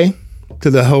PUA to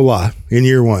the whole life in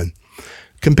year one.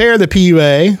 Compare the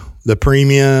PUA, the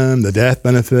premium, the death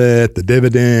benefit, the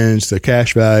dividends, the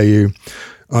cash value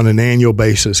on an annual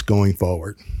basis going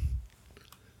forward.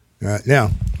 All right, now,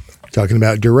 talking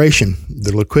about duration,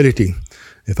 the liquidity.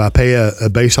 If I pay a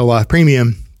base whole life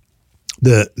premium,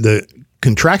 the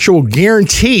contractual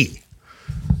guarantee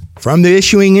from the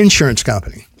issuing insurance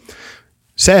company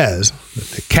says that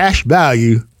the cash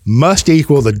value must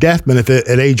equal the death benefit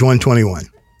at age 121.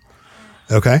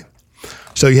 Okay?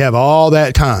 So you have all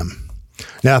that time.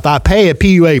 Now, if I pay a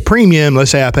PUA premium,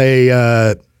 let's say I pay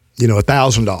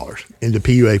 $1,000 into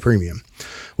PUA premium,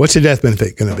 what's the death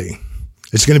benefit going to be?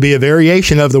 It's going to be a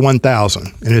variation of the 1,000,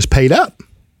 and it's paid up.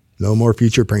 No more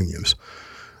future premiums.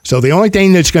 So the only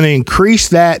thing that's going to increase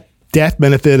that death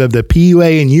benefit of the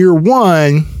PUA in year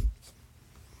one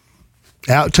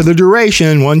out to the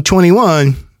duration,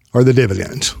 121, are the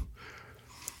dividends.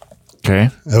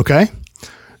 Okay.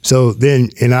 So then,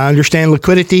 and I understand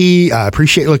liquidity. I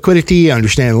appreciate liquidity. I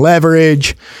understand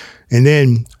leverage. And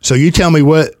then, so you tell me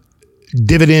what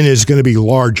dividend is going to be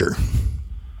larger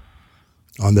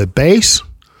on the base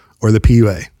or the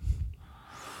PUA?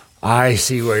 I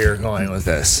see where you're going with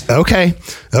this. Okay.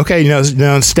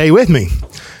 Now stay with me.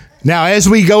 Now, as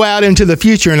we go out into the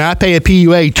future and I pay a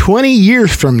PUA 20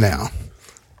 years from now,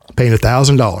 paying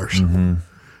 $1,000, mm-hmm.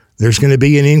 There's going to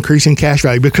be an increase in cash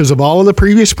value because of all of the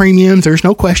previous premiums. There's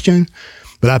no question.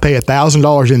 But I pay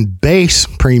 $1,000 in base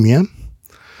premium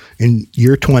in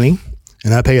year 20,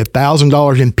 and I pay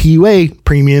 $1,000 in PUA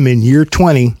premium in year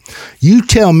 20. You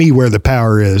tell me where the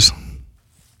power is.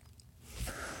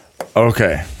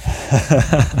 Okay.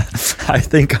 I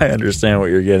think I understand what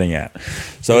you're getting at.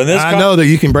 So in this, I know that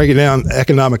you can break it down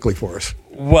economically for us.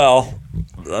 Well,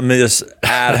 let me just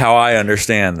add how I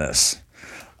understand this.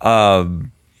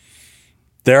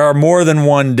 There is more than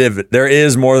one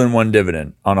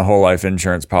dividend on a whole life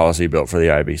insurance policy built for the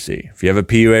IBC. If you have a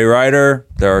PUA rider,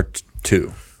 there are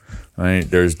two. Right?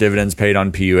 There's dividends paid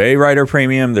on PUA rider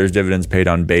premium. There's dividends paid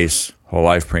on base whole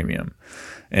life premium.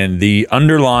 And the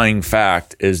underlying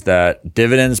fact is that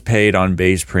dividends paid on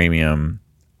base premium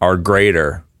are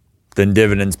greater than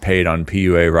dividends paid on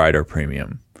PUA rider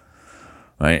premium.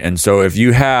 Right? And so if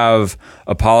you have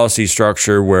a policy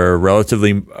structure where a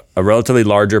relatively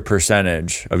larger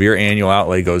percentage of your annual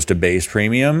outlay goes to base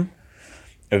premium,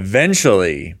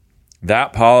 eventually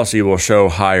that policy will show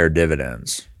higher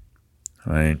dividends.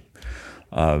 Right?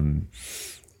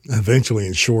 Eventually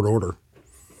in short order.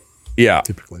 Yeah.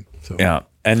 Typically. So. Yeah.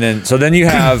 And then you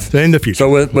have in the future.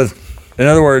 So with in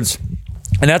other words,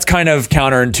 and that's kind of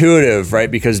counterintuitive,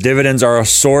 right? Because dividends are a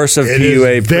source of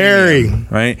PUA premium,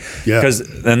 right? Yeah.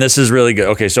 And this is really good.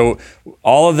 Okay, so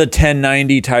all of the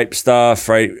 1090 type stuff,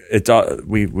 right? It's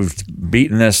we've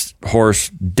beaten this horse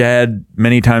dead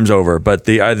many times over, but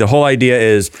the whole idea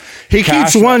is he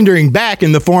keeps wandering back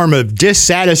in the form of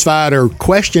dissatisfied or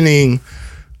questioning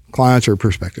clients or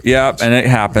perspective. Yeah, and it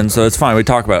happens, so it's fine. We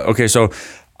talk about it. Okay, so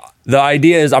the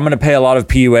idea is I'm going to pay a lot of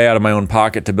PUA out of my own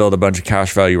pocket to build a bunch of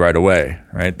cash value right away,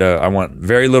 right? I want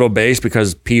very little base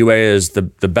because PUA is the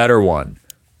better one,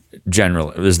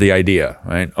 generally, is the idea,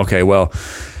 right? Okay, well,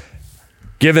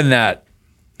 given that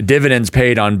dividends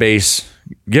paid on base,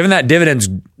 given that dividends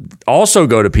also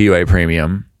go to PUA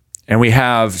premium, and we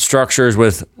have structures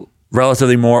with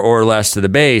relatively more or less to the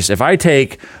base. If I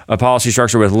take a policy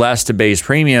structure with less to base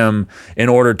premium in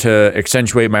order to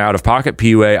accentuate my out-of-pocket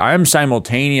PUA, I am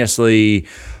simultaneously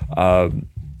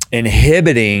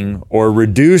inhibiting or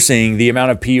reducing the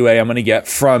amount of PUA I'm going to get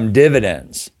from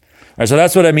dividends. Right, so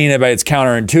that's what I mean by it's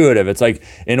counterintuitive. It's like,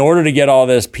 in order to get all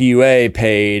this PUA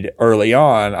paid early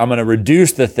on, I'm going to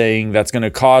reduce the thing that's going to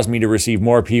cause me to receive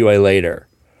more PUA later,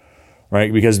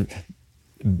 right? Because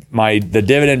the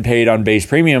dividend paid on base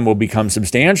premium will become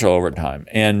substantial over time.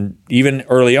 And even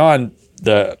early on,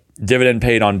 the dividend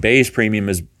paid on base premium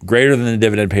is greater than the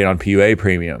dividend paid on PUA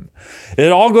premium.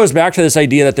 It all goes back to this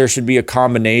idea that there should be a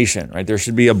combination, right? There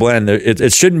should be a blend.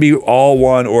 It shouldn't be all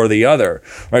one or the other,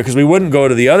 right? Because we wouldn't go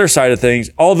to the other side of things,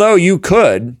 although you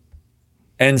could,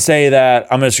 and say that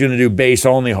I'm just going to do base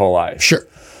only whole life. Sure.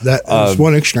 That is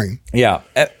one extreme. Yeah.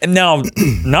 And now,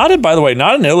 by the way,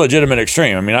 not an illegitimate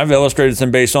extreme. I mean, I've illustrated some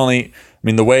base only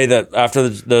mean, the way that after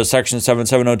the Section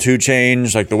 7702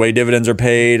 change, like the way dividends are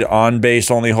paid on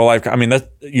base only whole life, I mean,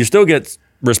 you still get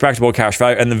respectable cash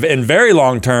value, and in very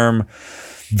long term,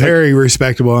 very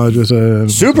respectable, just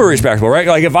super respectable, right?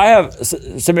 Like if I have,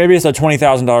 so maybe it's a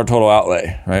 $20,000 total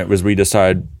outlay, right? As we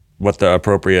decide what the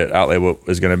appropriate outlay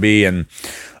is going to be, and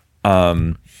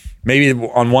maybe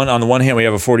on the one hand we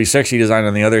have a 4060 design,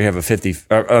 on the other you have a 50.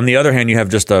 On the other hand, you have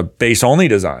just a base only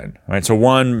design, right? So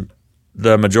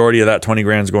the majority of that 20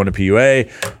 grand is going to PUA.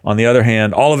 On the other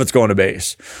hand, all of it's going to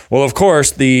base. Well, of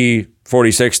course, the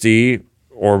 4060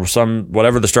 or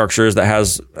whatever the structure is that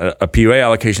has a PUA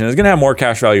allocation is going to have more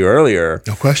cash value earlier.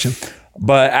 No question.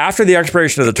 But after the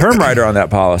expiration of the term rider on that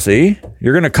policy,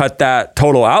 you're going to cut that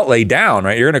total outlay down,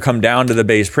 right? You're going to come down to the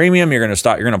base premium. You're going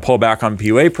to pull back on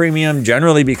PUA premium,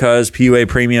 generally because PUA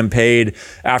premium paid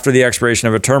after the expiration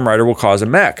of a term rider will cause a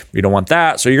MEC. You don't want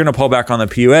that. So you're going to pull back on the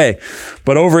PUA.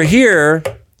 But over here,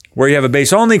 where you have a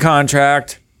base only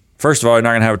contract, first of all, you're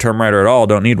not going to have a term rider at all.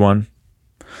 Don't need one.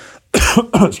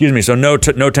 Excuse me. So no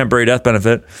temporary death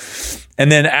benefit. And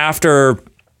then after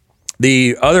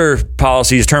the other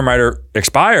policy's term rider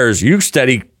expires, you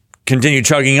continue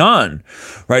chugging on,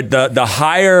 right? The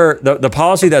higher the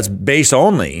policy that's base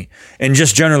only, and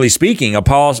just generally speaking, a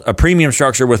premium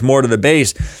structure with more to the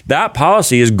base, that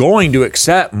policy is going to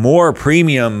accept more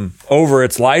premium over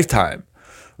its lifetime,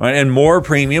 right? And more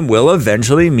premium will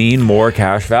eventually mean more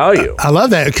cash value. I love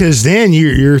that, because then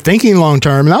you're thinking long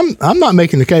term, and I'm not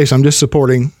making the case. I'm just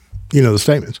supporting, the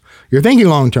statements. You're thinking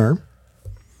long term.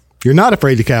 You're not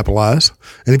afraid to capitalize.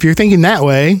 And if you're thinking that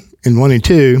way in 1 and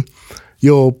 2,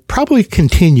 you'll probably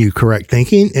continue correct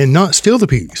thinking and not steal the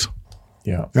peas.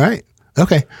 Yeah. Right?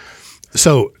 Okay.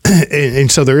 So,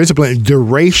 and so there is a plan.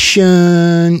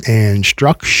 Duration and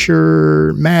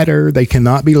structure matter. They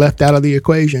cannot be left out of the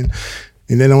equation.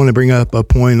 And then I want to bring up a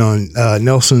point on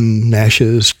Nelson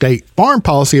Nash's State Farm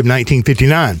Policy of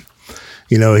 1959.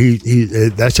 He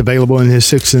that's available in his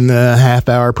 6.5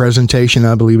 hour presentation.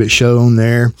 I believe it's shown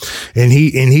there. And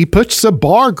he puts the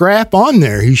bar graph on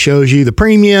there. He shows you the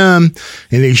premium,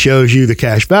 and he shows you the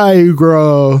cash value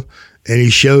growth, and he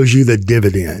shows you the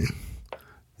dividend.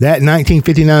 That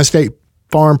 1959 State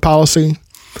Farm Policy,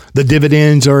 the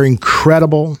dividends are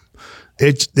incredible.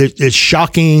 It's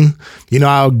shocking.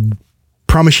 I'll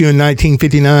promise you, in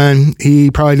 1959,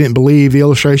 he probably didn't believe the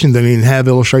illustrations. They didn't have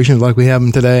illustrations like we have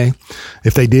them today.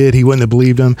 If they did, he wouldn't have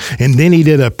believed them. And then he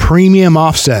did a premium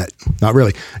offset. Not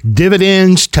really.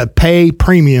 Dividends to pay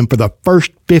premium for the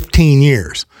first 15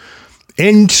 years.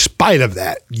 In spite of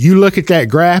that, you look at that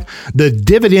graph, the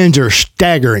dividends are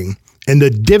staggering. And the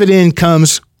dividend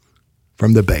comes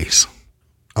from the base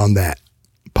on that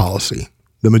policy.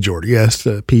 The majority. Yes,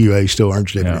 the PUA still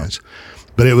earns dividends. Yeah.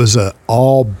 But it was an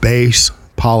all base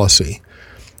policy.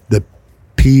 The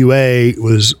PUA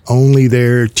was only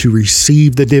there to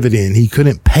receive the dividend. He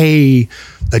couldn't pay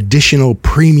additional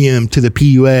premium to the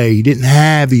PUA. He didn't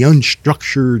have the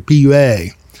unstructured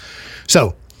PUA.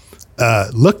 So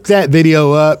look that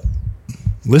video up,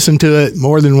 listen to it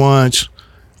more than once,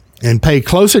 and pay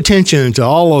close attention to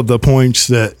all of the points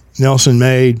that Nelson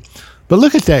made. But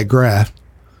look at that graph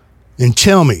and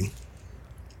tell me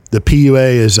the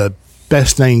PUA is a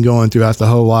best thing going throughout the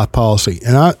whole life policy.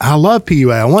 And I love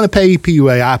PUA. I want to pay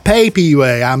PUA. I pay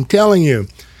PUA. I'm telling you.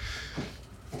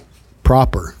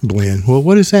 Proper, Glenn. Well,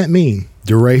 what does that mean?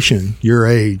 Duration, your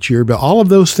age, all of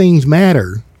those things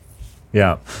matter.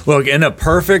 Yeah. Look, in a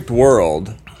perfect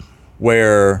world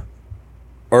where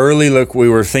we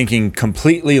were thinking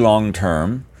completely long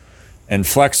term, and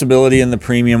flexibility in the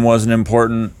premium wasn't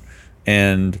important,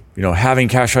 and having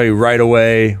cash value right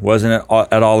away wasn't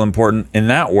at all important. In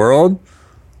that world,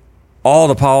 all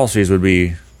the policies would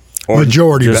be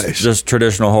majority based, just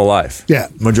traditional whole life. Yeah,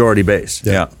 majority based.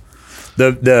 Yeah.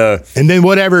 And then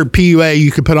whatever PUA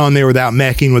you could put on there without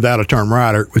mecking, without a term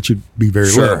rider, which would be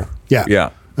very low.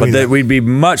 Yeah. But we'd be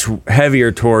much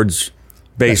heavier towards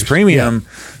base premium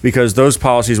because those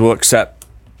policies will accept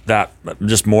that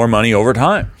just more money over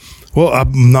time. Well,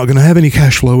 I'm not going to have any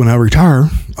cash flow when I retire.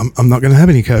 I'm not going to have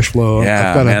any cash flow.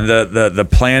 Yeah, man, the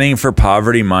planning for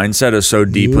poverty mindset is so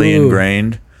deeply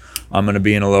ingrained. I'm going to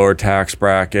be in a lower tax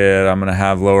bracket. I'm going to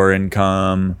have lower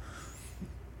income.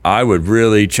 I would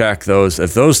really check those.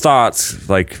 If those thoughts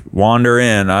wander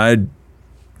in, I'd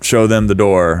show them the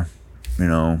door.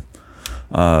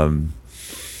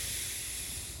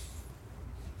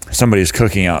 Somebody's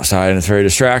cooking outside and it's very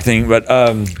distracting, but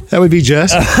that would be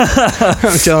Jess.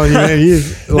 I'm telling you, man.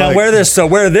 Now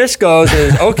where this goes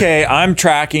is, okay, I'm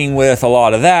tracking with a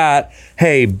lot of that.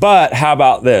 Hey, but how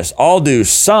about this? I'll do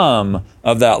some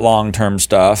of that long-term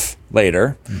stuff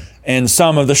later, and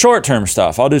some of the short-term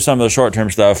stuff. I'll do some of the short-term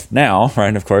stuff now,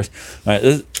 right? Of course, right?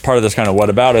 This is part of this kind of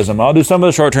whataboutism. I'll do some of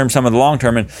the short-term, some of the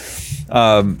long-term,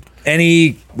 and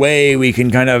any way we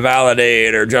can kind of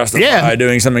validate or justify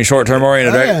doing something short-term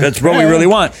oriented, right? That's what we really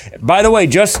want. By the way,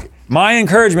 just my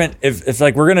encouragement, if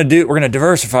like we're gonna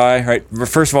diversify, right?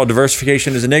 First of all,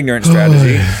 diversification is an ignorant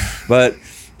strategy, but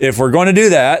if we're going to do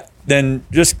that, then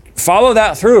just follow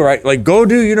that through, right? Like go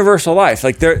do universal life.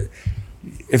 Like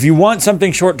if you want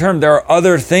something short-term, there are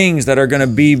other things that are going to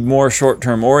be more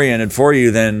short-term oriented for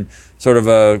you than sort of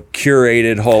a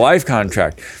curated whole life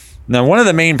contract. Now, one of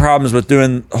the main problems with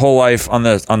doing whole life on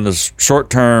the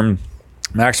short-term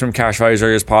maximum cash value as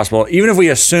early as possible, even if we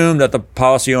assume that the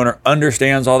policy owner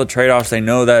understands all the trade-offs, they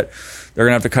know that they're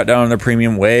going to have to cut down on their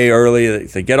premium way early,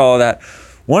 they get all of that.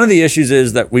 One of the issues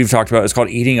is that we've talked about is called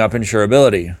eating up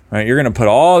insurability, right? You're going to put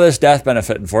all this death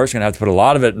benefit in force. You're going to have to put a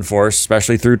lot of it in force,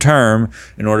 especially through term,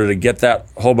 in order to get that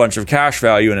whole bunch of cash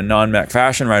value in a non-MEC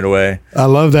fashion right away. I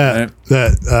love that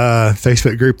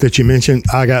Facebook group that you mentioned.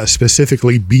 I got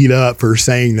specifically beat up for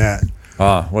saying that.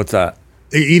 What's that?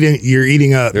 You're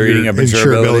eating up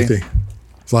insurability.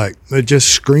 It's like, it just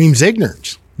screams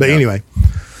ignorance. But anyway.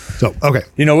 So, okay.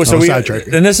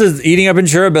 And this is eating up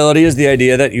insurability is the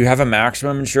idea that you have a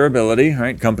maximum insurability,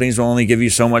 right? Companies will only give you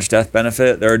so much death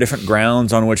benefit. There are different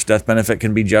grounds on which death benefit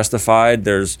can be justified.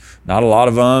 There's not a lot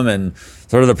of them. And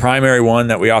sort of the primary one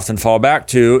that we often fall back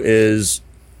to is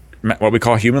what we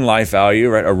call human life value,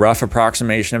 right? A rough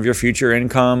approximation of your future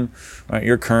income, right?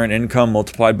 Your current income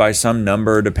multiplied by some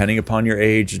number depending upon your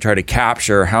age to try to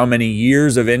capture how many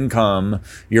years of income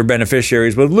your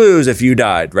beneficiaries would lose if you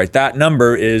died, right? That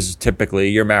number is typically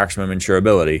your maximum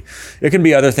insurability. It can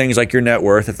be other things like your net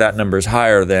worth if that number is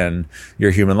higher than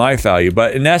your human life value.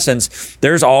 But in essence,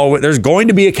 there's going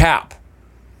to be a cap,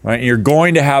 right? And you're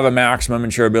going to have a maximum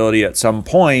insurability at some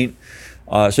point.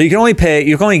 So you can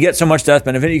only get so much death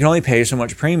benefit, you can only pay so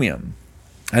much premium.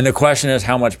 And the question is,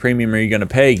 how much premium are you going to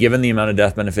pay given the amount of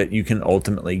death benefit you can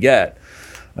ultimately get?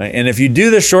 Right? And if you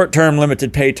do the short-term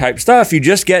limited pay type stuff, you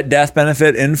just get death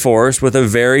benefit in force with a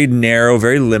very narrow,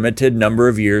 very limited number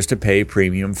of years to pay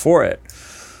premium for it.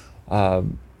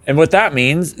 And what that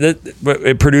means, that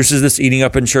it produces this eating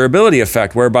up insurability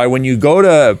effect, whereby when you go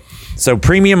to, so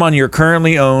premium on your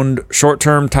currently owned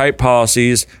short-term type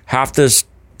policies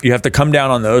you have to come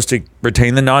down on those to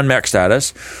retain the non-MEC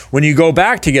status. When you go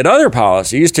back to get other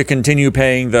policies to continue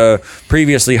paying the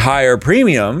previously higher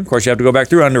premium, of course, you have to go back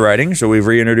through underwriting. So we've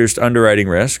reintroduced underwriting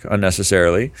risk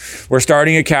unnecessarily. We're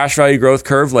starting a cash value growth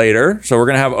curve later. So we're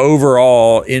going to have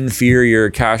overall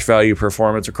inferior cash value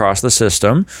performance across the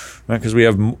system, right? Because we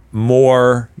have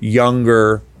more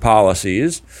younger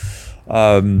policies.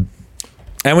 And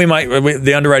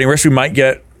the underwriting risk, we might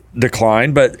get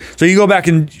decline, but so you go back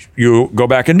and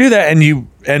do that, and you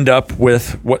end up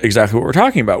with exactly what we're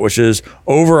talking about, which is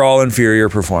overall inferior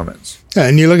performance. Yeah,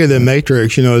 and you look at the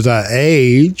matrix, as I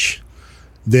age,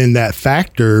 then that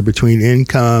factor between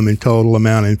income and total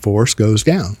amount in force goes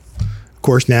down. Of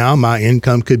course, now my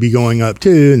income could be going up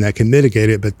too, and that can mitigate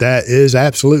it, but that is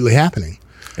absolutely happening.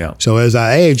 Yeah. So as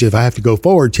I age, if I have to go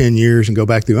forward 10 years and go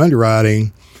back through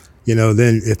underwriting,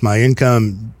 then if my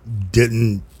income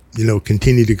didn't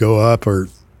continue to go up or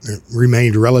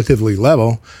remained relatively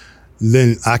level,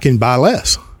 then I can buy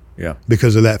less. Yeah.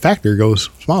 Because of that factor goes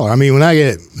smaller. I mean, when I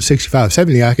get 65,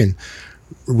 70, I can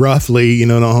roughly,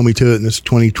 don't hold me to it, and it's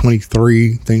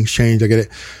 2023, things change, I get it.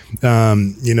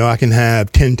 I can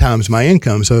have 10 times my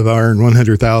income. So if I earn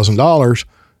 $100,000,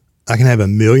 I can have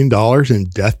 $1 million in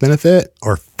death benefit,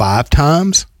 or 5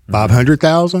 times,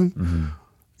 500,000. Mm-hmm.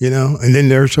 And then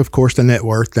there's, of course, the net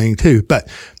worth thing too. But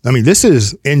I mean, this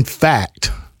is in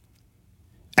fact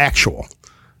actual,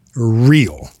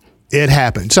 real. It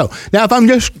happened. So now if I'm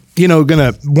just, going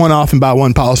to one off and buy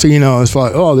one policy, it's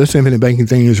like, oh, this infinite banking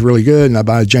thing is really good, and I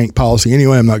buy a jank policy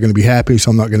anyway, I'm not going to be happy,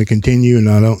 so I'm not going to continue, and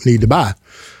I don't need to buy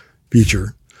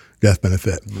future death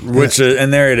benefit.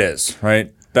 And there it is,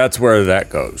 right? That's where that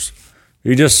goes.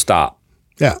 You just stop.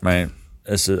 Yeah. Right.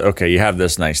 This is okay. You have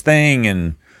this nice thing,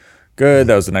 and good.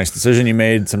 That was a nice decision you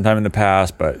made sometime in the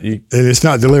past, and it's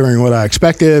not delivering what I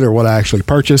expected or what I actually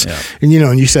purchased. Yeah. And,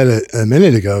 and you said it a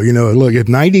minute ago, look, if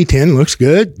 90-10 looks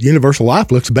good, universal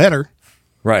life looks better.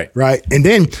 Right. Right. And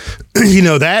then,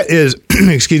 that is,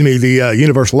 the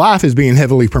universal life is being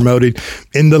heavily promoted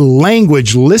in the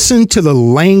language. Listen to the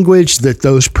language that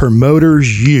those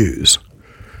promoters use.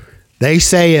 They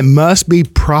say it must be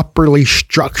properly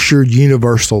structured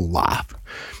universal life.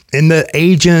 And the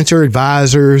agents or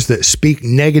advisors that speak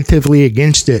negatively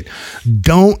against it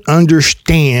don't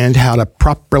understand how to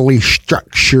properly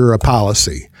structure a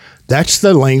policy. That's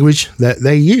the language that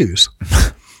they use.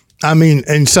 I mean,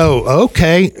 and so,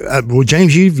 okay, well,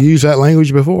 James, you've used that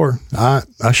language before.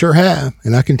 I sure have,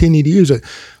 and I continue to use it.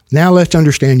 Now let's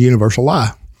understand universal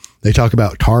life. They talk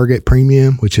about target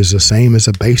premium, which is the same as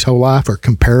a base whole life or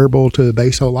comparable to a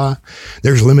base whole life.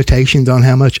 There's limitations on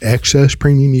how much excess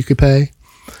premium you could pay.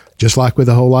 Just like with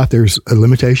a whole life, there's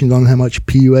limitations on how much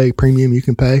PUA premium you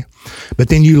can pay. But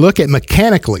then you look at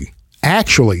mechanically,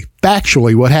 actually,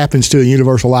 factually, what happens to a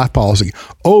universal life policy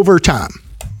over time.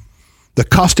 The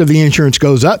cost of the insurance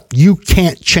goes up. You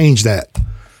can't change that.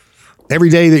 Every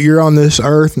day that you're on this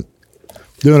earth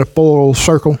doing a full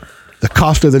circle, the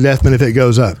cost of the death benefit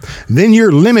goes up. Then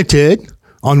you're limited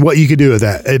on what you could do with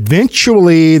that.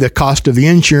 Eventually, the cost of the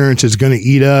insurance is going to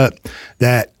eat up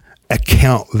that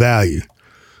account value.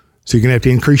 So you're going to have to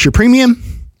increase your premium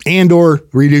and or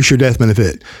reduce your death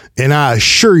benefit. And I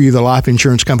assure you the life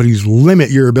insurance companies limit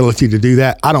your ability to do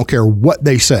that. I don't care what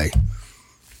they say.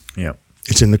 Yeah.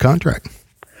 It's in the contract.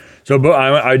 So but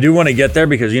I do want to get there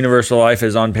because universal life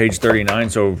is on page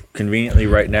 39, so conveniently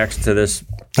right next to this.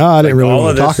 Oh, I didn't really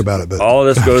want to talk about it, but all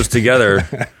of this goes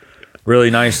together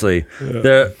really nicely.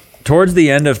 Towards the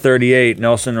end of 38,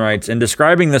 Nelson writes, in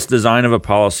describing this design of a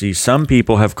policy, some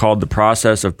people have called the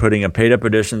process of putting a paid-up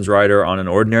additions rider on an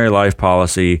ordinary life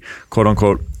policy,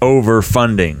 quote-unquote,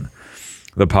 overfunding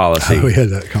the policy. We had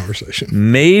that conversation.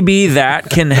 Maybe that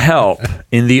can help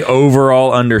in the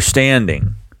overall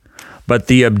understanding, but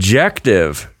the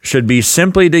objective should be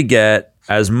simply to get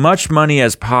as much money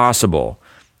as possible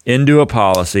into a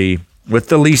policy with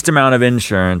the least amount of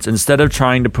insurance instead of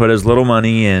trying to put as little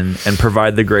money in and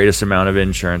provide the greatest amount of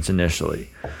insurance initially.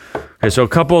 Okay, so a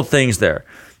couple of things there.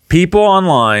 People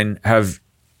online have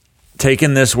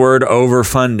taken this word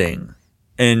overfunding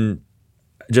and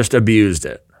just abused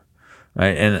it,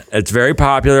 right? And it's very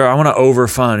popular. I want to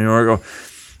overfund,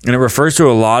 and it refers to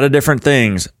a lot of different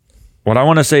things. What I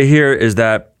want to say here is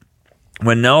that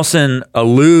when Nelson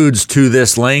alludes to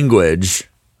this language,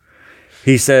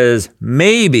 he says,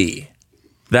 maybe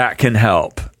that can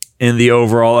help in the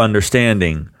overall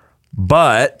understanding,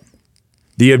 but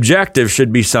the objective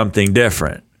should be something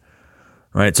different,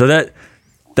 right? So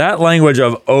that language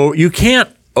of, you can't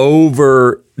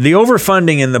the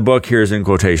overfunding in the book here is in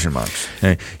quotation marks.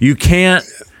 Okay? You can't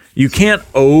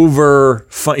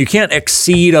overfund, you can't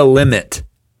exceed a limit,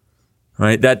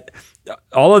 right? That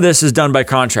all of this is done by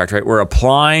contract, right? We're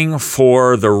applying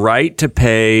for the right to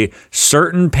pay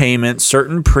certain payments,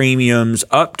 certain premiums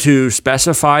up to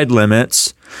specified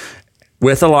limits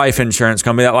with a life insurance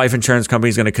company. That life insurance company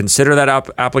is going to consider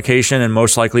that application and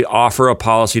most likely offer a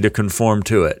policy to conform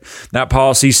to it. That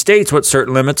policy states what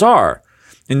certain limits are,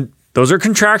 and those are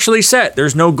contractually set.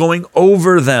 There's no going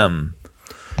over them,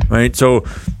 right? So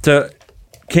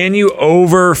can you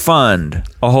overfund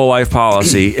a whole life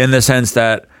policy in the sense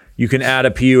that you can add a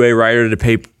PUA rider to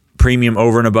pay premium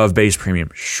over and above base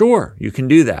premium? Sure, you can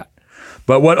do that.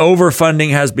 But what overfunding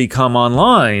has become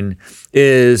online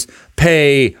is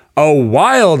pay a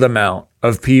wild amount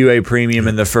of PUA premium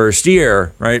in the first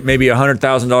year, right? Maybe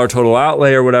 $100,000 total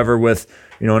outlay or whatever with,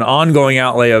 an ongoing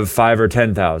outlay of $5,000 or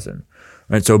 $10,000.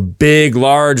 Right, so big,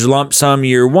 large lump sum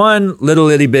year one, little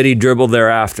itty bitty dribble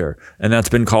thereafter, and that's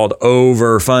been called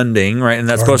overfunding, right? And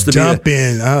that's supposed to be dump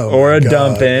in,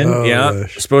 dump in, yeah.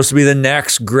 Supposed to be the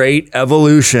next great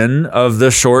evolution of the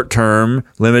short-term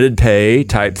limited pay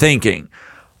type thinking.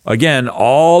 Again,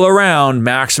 all around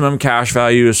maximum cash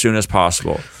value as soon as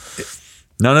possible.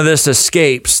 None of this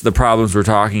escapes the problems we're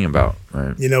talking about,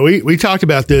 right? We talked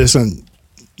about this on,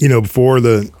 before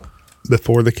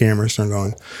the cameras turned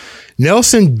on.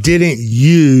 Nelson didn't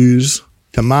use,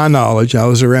 to my knowledge, I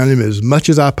was around him as much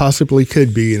as I possibly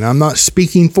could be, and I'm not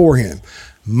speaking for him.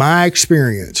 My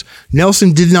experience,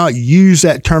 Nelson did not use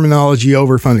that terminology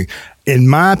overfunding. In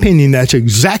my opinion, that's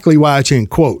exactly why it's in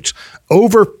quotes.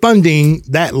 Overfunding,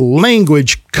 that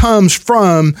language comes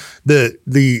from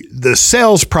the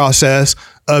sales process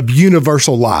of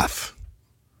universal life.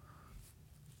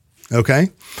 Okay?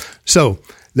 So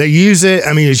they use it.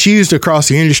 I mean, it's used across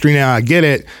the industry now. I get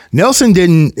it. Nelson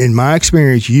didn't, in my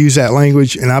experience, use that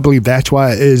language, and I believe that's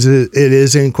why it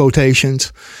is in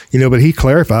quotations. But he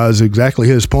clarifies exactly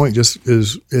his point, just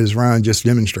as Ryan just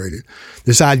demonstrated.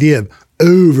 This idea of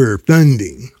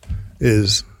overfunding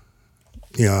is,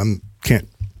 I can't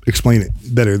explain it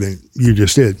better than you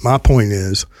just did. My point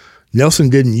is, Nelson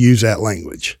didn't use that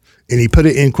language. And he put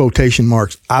it in quotation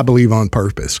marks, I believe, on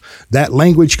purpose. That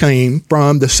language came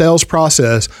from the sales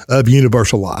process of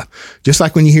universal life. Just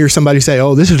like when you hear somebody say,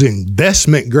 oh, this is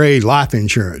investment grade life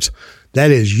insurance. That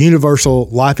is universal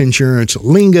life insurance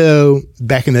lingo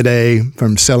back in the day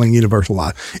from selling universal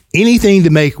life. Anything to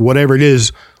make whatever it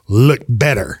is look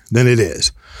better than it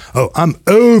is. Oh, I'm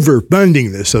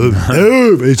overfunding this. So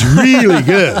it's really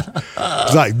good.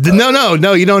 It's like,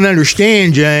 no, you don't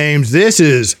understand, James. This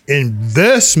is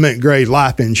investment grade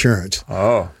life insurance.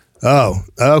 Oh,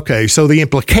 okay. So the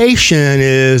implication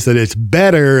is that it's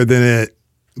better than it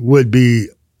would be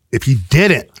if you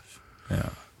didn't.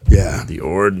 Yeah. The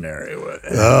ordinary way.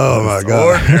 Oh my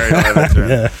God. Ordinary life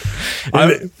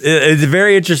insurance. It's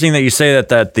very interesting that you say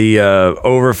that the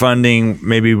overfunding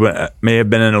may have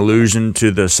been an allusion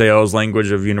to the sales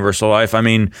language of Universal Life. I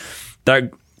mean,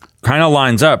 that kind of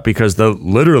lines up because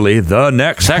literally the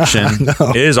next section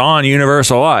is on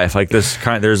Universal Life. Like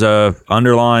there's a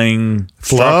underlying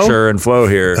structure and flow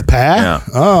here. A path?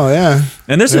 Yeah. Oh yeah.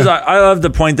 And this is I love to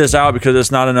point this out because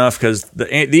it's not enough because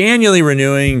the annually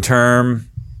renewing term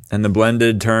and the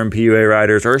blended term PUA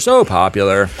riders are so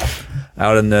popular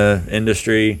out in the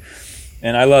industry.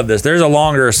 And I love this. There's a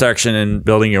longer section in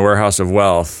Building Your Warehouse of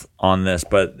Wealth on this,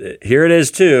 but here it is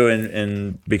too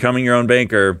in Becoming Your Own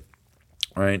Banker.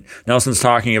 Right. Nelson's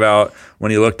talking about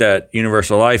when he looked at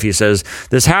Universal Life, he says,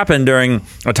 this happened during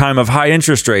a time of high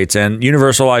interest rates and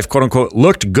Universal Life, quote unquote,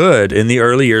 looked good in the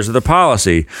early years of the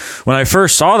policy. When I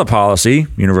first saw the policy,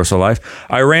 Universal Life,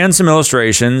 I ran some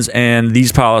illustrations and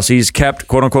these policies kept,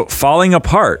 quote unquote, falling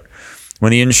apart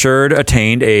when the insured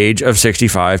attained age of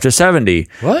 65 to 70.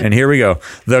 What? And here we go.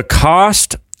 The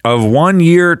cost of 1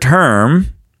 year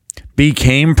term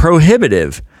became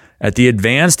prohibitive at the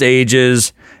advanced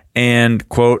ages and,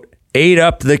 quote, ate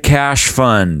up the cash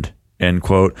fund, end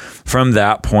quote, from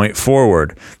that point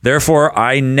forward. Therefore,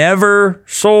 I never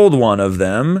sold one of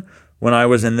them when I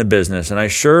was in the business, and I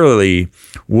surely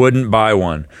wouldn't buy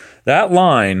one. That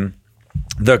line,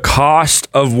 the cost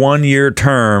of 1 year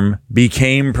term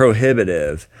became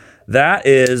prohibitive. That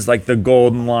is like the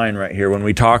golden line right here when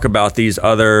we talk about these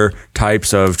other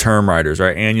types of term riders,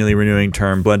 right? Annually renewing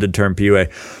term, blended term, PUA.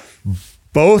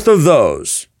 Both of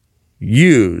those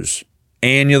use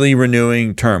annually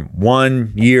renewing term,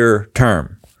 1 year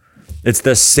term. It's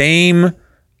the same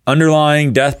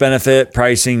underlying death benefit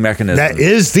pricing mechanism. That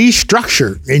is the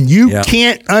structure. And you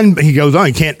can't, he goes on,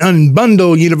 you can't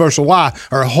unbundle Universal Life,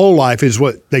 or whole life is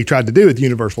what they tried to do with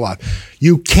Universal Life.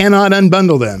 You cannot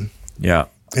unbundle them. Yeah.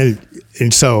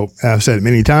 And so I've said it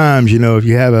many times, if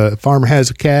you have a farmer has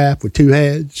a calf with two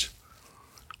heads,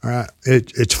 all right,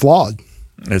 it's flawed.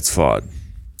 It's flawed.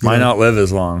 Might not live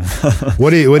as long.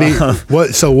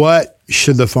 So what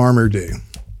should the farmer do?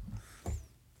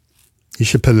 He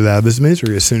should put it out of his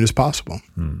misery as soon as possible.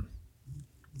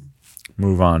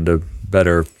 Move on to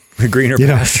better, greener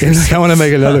pastures. I want to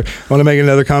make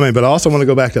another comment, but I also want to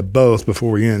go back to both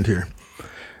before we end here.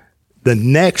 The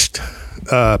next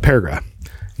paragraph.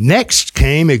 Next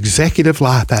came Executive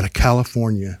Life out of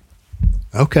California.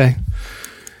 Okay.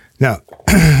 Now,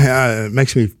 it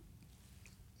makes me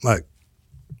like,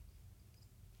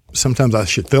 sometimes I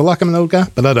should feel like I'm an old guy,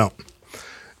 but I don't.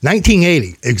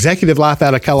 1980, Executive Life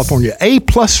out of California, A+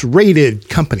 rated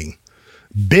company,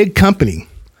 big company.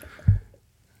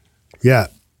 Yeah.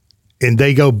 And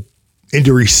they go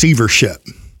into receivership.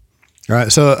 All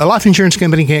right. So a life insurance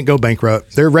company can't go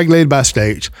bankrupt. They're regulated by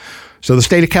states. So the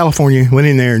state of California went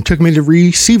in there and took them into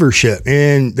receivership.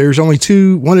 And there's only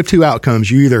one of two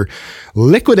outcomes. You either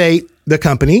liquidate the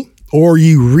company or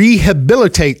you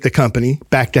rehabilitate the company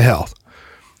back to health.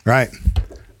 Right.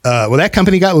 Well, that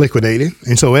company got liquidated.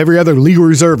 And so every other legal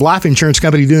reserve life insurance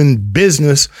company doing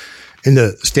business in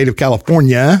the state of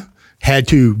California had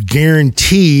to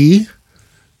guarantee,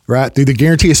 right, through the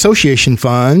Guarantee Association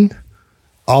Fund,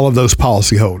 all of those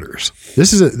policyholders.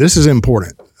 This is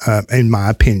important, in my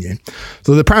opinion.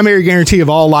 So the primary guarantee of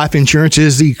all life insurance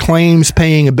is the claims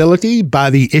paying ability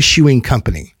by the issuing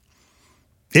company.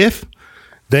 If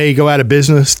they go out of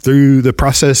business through the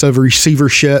process of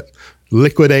receivership,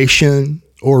 liquidation,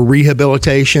 or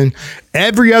rehabilitation,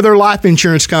 every other life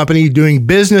insurance company doing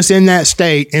business in that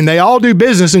state, and they all do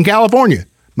business in California,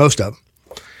 most of them.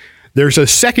 There's a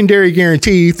secondary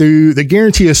guarantee through the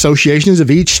guarantee associations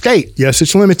of each state. Yes,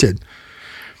 it's limited.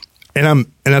 And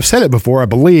I've said it before, I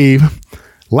believe,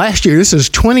 last year, this is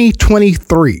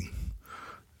 2023.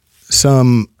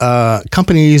 Some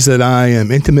companies that I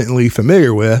am intimately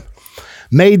familiar with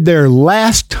made their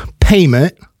last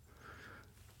payment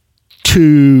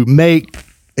to make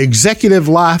Executive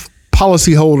Life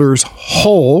policyholders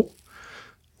whole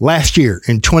last year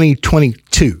in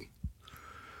 2022.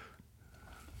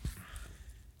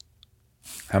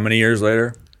 How many years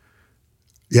later?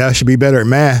 Yeah, I should be better at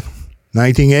math.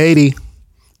 1980.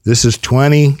 This is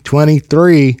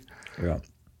 2023.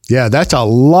 Yeah, that's a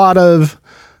lot of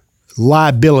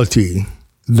liability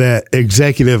that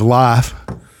Executive Life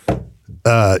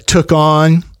took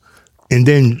on and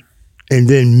then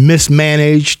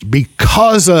mismanaged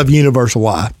because of universal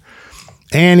life.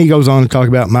 And he goes on to talk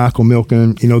about Michael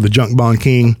Milken, the junk bond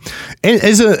king. And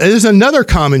as another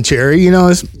commentary,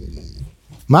 as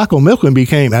Michael Milken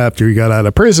became, after he got out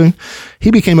of prison,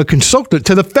 he became a consultant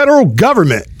to the federal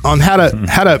government on how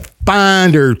to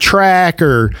find or track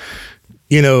or,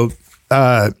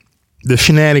 the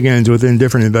shenanigans within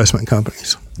different investment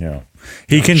companies. Yeah.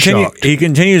 He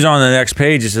continues on the next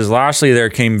page. He says, lastly, there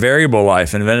came variable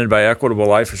life, invented by Equitable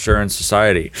Life Assurance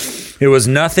Society. It was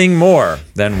nothing more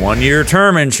than 1-year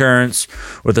term insurance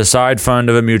with a side fund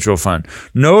of a mutual fund.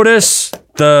 Notice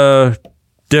the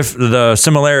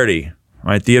similarity,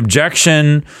 right? The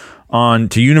objection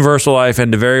to universal life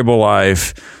and to variable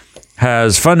life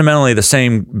has fundamentally the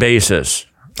same basis,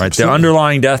 right? Absolutely. The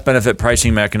underlying death benefit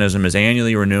pricing mechanism is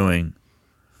annually renewing,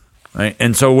 right?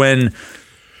 And so when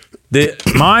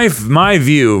my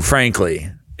view,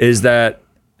 frankly, is that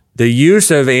the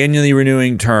use of annually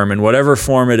renewing term in whatever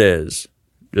form it is,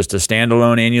 just a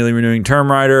standalone annually renewing term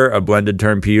rider, a blended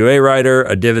term PUA rider,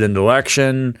 a dividend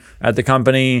election at the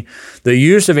company, the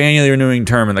use of annually renewing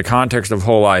term in the context of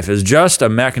whole life is just a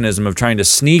mechanism of trying to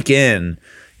sneak in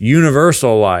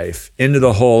universal life into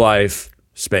the whole life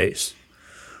space.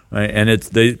 Right? And it's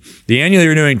the annually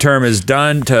renewing term is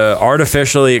done to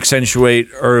artificially accentuate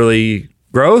early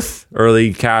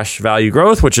cash value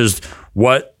growth, which is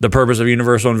what the purpose of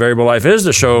universal and variable life is,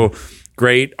 to show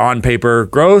great on paper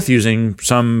growth using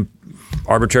some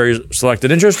arbitrary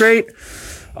selected interest rate.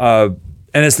 And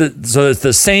it's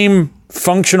the same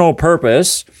functional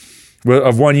purpose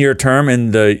of 1-year term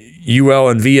in the UL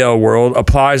and VL world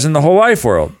applies in the whole life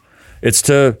world. It's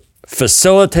to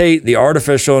facilitate the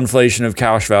artificial inflation of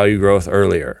cash value growth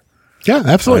earlier. Yeah,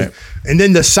 absolutely. Right. And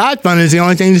then the side fund is the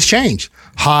only thing that's changed.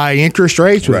 High interest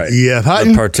rates with E.F.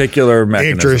 Hutton. A particular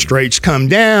mechanism. Interest rates come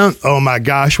down. Oh my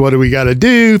gosh, what do we got to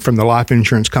do from the life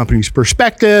insurance company's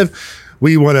perspective?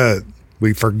 We've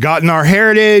forgotten our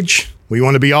heritage. We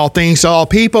want to be all things to all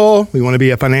people. We want to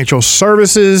be a financial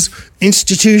services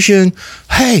institution.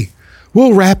 Hey,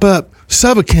 we'll wrap up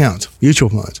sub-accounts, mutual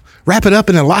funds. Wrap it up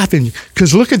in a life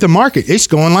because look at the market. It's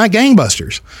going like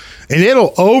gangbusters. And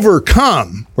it'll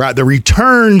overcome, right, the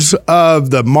returns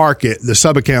of the market, the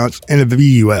sub-accounts, and the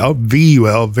VUL,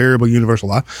 variable universal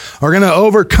life, are going to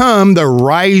overcome the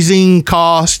rising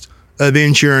cost of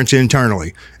insurance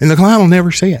internally. And the client will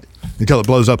never see it until it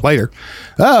blows up later.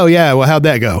 Oh, yeah, well, how'd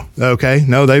that go? Okay,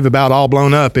 no, they've about all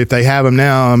blown up. If they have them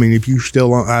now, I mean, if you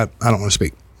still, I don't want to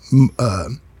speak.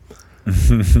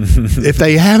 If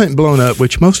they haven't blown up,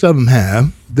 which most of them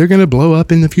have, they're going to blow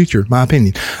up in the future, my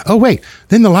opinion. Oh, wait.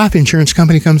 Then the life insurance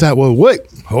company comes out. Well, wait,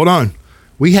 hold on.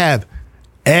 We have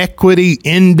equity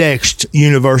indexed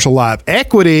universal life.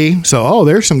 Equity. So,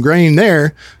 there's some grain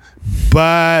there,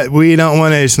 but we don't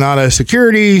want to, it's not a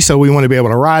security. So we want to be able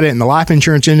to ride it in the life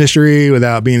insurance industry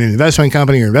without being an investment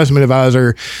company or investment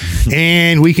advisor.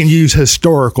 And we can use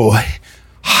historical,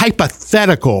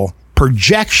 hypothetical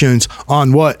projections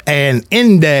on what an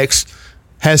index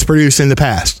has produced in the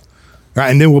past, right?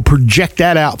 And then we'll project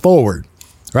that out forward,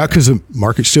 right? Because the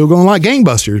market's still going like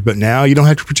gangbusters, but now you don't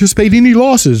have to participate in any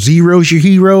losses. Zero's your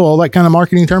hero, all that kind of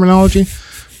marketing terminology,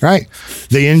 right?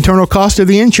 The internal cost of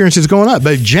the insurance is going up.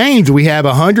 But James, we have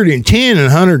 110 and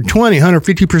 120,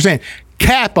 150%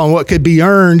 cap on what could be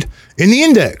earned in the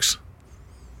index.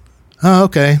 Oh,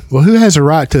 okay. Well, who has a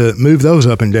right to move those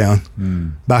up and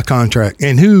down by contract?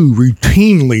 And who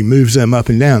routinely moves them up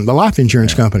and down? The life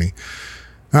insurance company.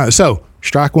 All right. So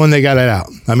strike one, they got it out.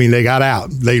 I mean, they got out.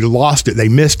 They lost it. They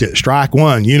missed it. Strike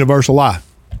one, universal life.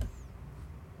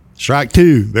 Strike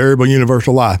two, variable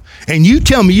universal life. And you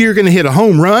tell me you're going to hit a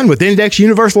home run with index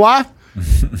universal life?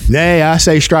 Nay, I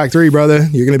say strike three, brother.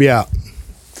 You're going to be out.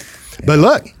 Yeah. But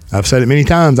look, I've said it many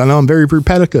times. I know I'm very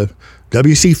repetitive.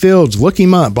 W.C. Fields, look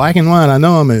him up, black and white. I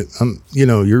know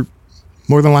you're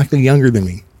more than likely younger than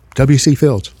me. W.C.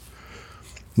 Fields.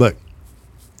 Look,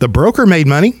 the broker made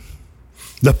money.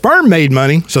 The firm made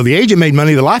money. So the agent made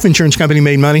money. The life insurance company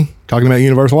made money. Talking about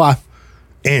universal life.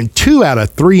 And 2 out of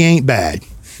 3 ain't bad.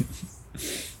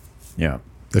 Yeah.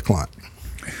 The client.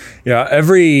 Yeah.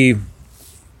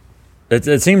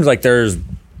 It seems like there's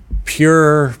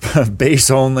pure base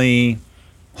only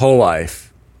whole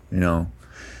life,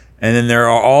 And then there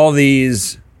are all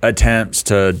these attempts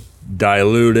to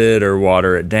dilute it or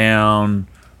water it down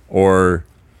or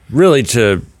really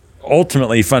to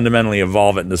ultimately fundamentally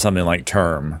evolve it into something like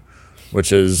term,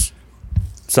 which is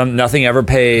nothing ever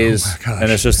pays, and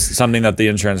it's just something that the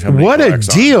insurance company What a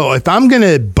deal. On. If I'm going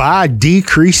to buy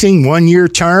decreasing 1-year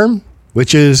term,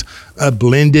 which is a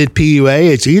blended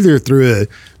PUA. It's either through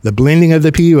the blending of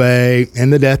the PUA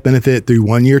and the death benefit through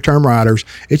 1-year term riders.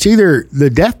 It's either the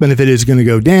death benefit is going to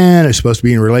go down. It's supposed to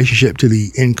be in relationship to the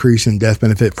increase in death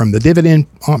benefit from the dividend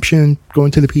option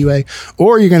going to the PUA,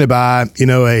 or you're going to buy,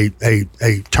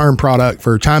 a term product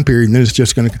for a time period, and then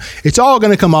it's all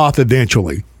going to come off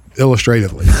eventually,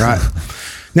 illustratively, right?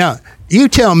 Now, you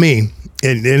tell me,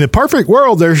 in a perfect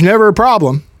world, there's never a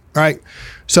problem, right?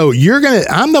 So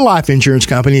I'm the life insurance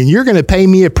company, and you're going to pay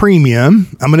me a premium.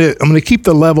 I'm going to keep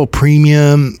the level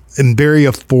premium and very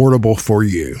affordable for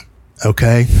you.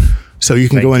 Okay. So you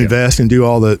can invest and do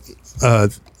all the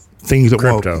things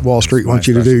that Wall Street wants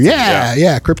you to do.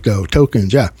 Yeah. Crypto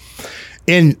tokens. Yeah.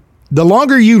 And the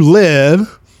longer you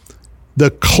live,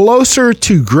 the closer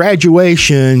to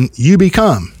graduation you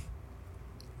become,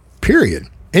 period.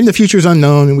 And the future is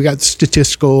unknown, and we got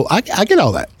statistical. I get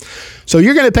all that. So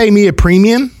you're going to pay me a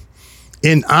premium,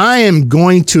 and I am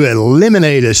going to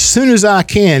eliminate as soon as I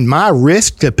can my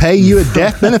risk to pay you a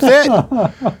death benefit.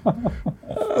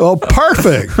 Well,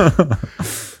 perfect.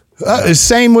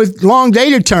 Same with long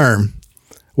dated term.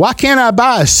 Why can't I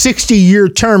buy a 60-year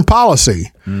term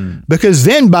policy? Because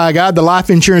then, by God, the life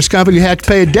insurance company had to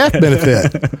pay a death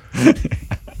benefit.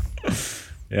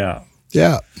 Yeah.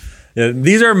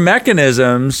 These are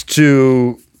mechanisms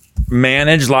to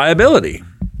manage liability.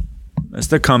 It's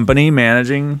the company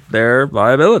managing their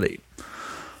liability.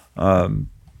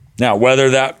 Now, whether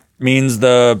that means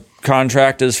the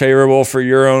contract is favorable for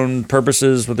your own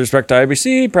purposes with respect to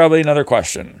IBC, probably another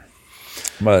question.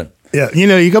 But yeah,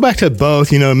 you go back to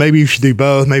both. Maybe you should do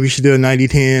both. Maybe you should do a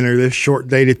 90-10 or this short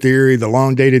dated theory, the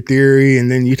long dated theory,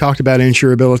 and then you talked about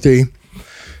insurability.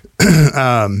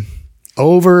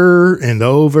 Over and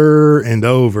over and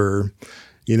over,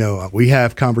 we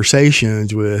have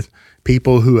conversations with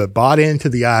people who have bought into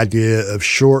the idea of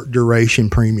short duration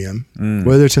premium,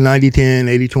 whether it's a 90-10,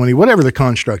 80-20, whatever the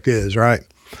construct is, right?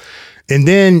 And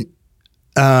then,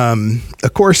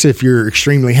 of course, if you're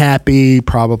extremely happy,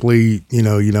 probably,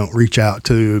 you don't reach out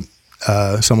to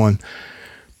someone.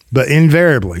 But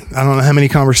invariably, I don't know how many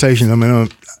conversations,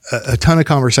 a ton of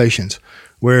conversations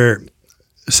where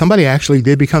somebody actually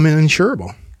did become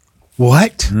uninsurable.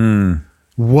 What?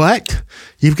 What?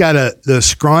 You've got the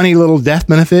scrawny little death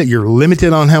benefit. You're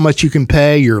limited on how much you can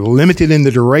pay. You're limited in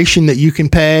the duration that you can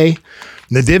pay.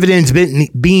 The dividend's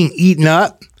being eaten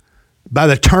up by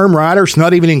the term rider. It's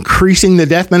not even increasing the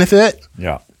death benefit.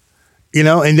 Yeah.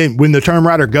 And then when the term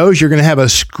rider goes, you're going to have a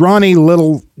scrawny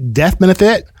little death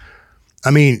benefit.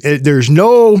 There's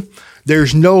no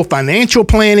financial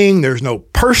planning. There's no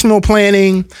personal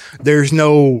planning. There's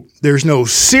no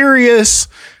serious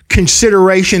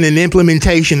consideration and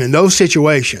implementation in those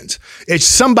situations. It's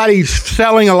somebody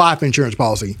selling a life insurance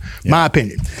policy, my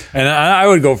opinion. And I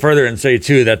would go further and say,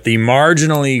 too, that the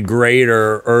marginally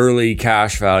greater early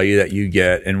cash value that you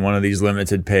get in one of these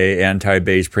limited pay,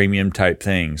 anti-base premium type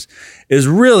things is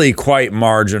really quite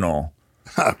marginal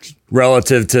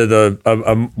relative to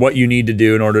the what you need to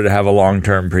do in order to have a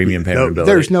long-term premium payment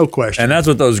ability. There's no question. And that's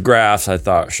what those graphs I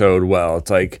thought showed well. It's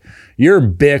like you're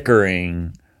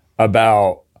bickering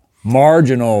about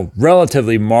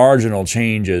relatively marginal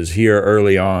changes here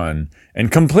early on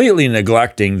and completely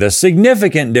neglecting the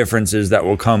significant differences that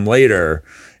will come later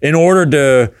in order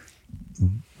to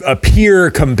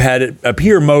appear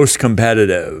most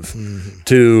competitive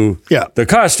to the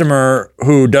customer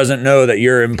who doesn't know that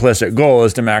your implicit goal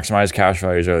is to maximize cash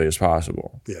value as early as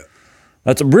possible. Yeah.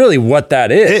 That's really what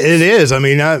that is. It is.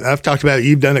 I've talked about it.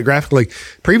 You've done it graphically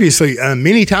previously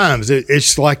many times.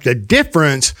 It's like the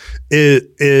difference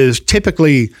is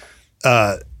typically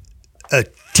a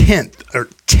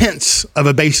tenths of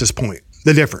a basis point,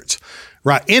 the difference,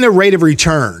 right? In a rate of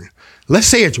return, let's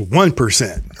say it's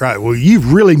 1%, right? Well,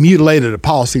 you've really mutilated a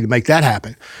policy to make that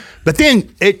happen. But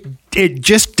then it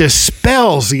just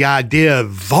dispels the idea of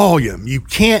volume. You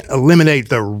can't eliminate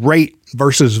the rate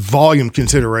versus volume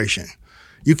consideration.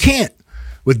 You can't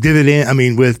with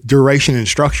with duration and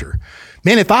structure.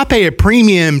 Man, if I pay a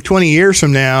premium 20 years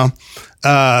from now,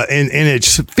 and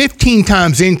it's 15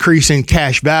 times increase in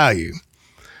cash value,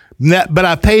 but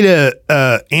I paid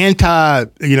a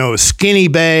skinny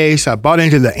base. I bought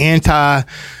into the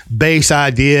anti-base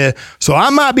idea. So I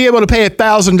might be able to pay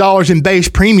 $1,000 in base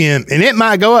premium, and it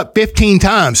might go up 15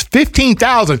 times,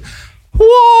 15,000.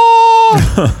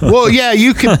 Whoa! Well, yeah,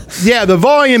 you could, the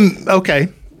volume, okay,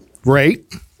 rate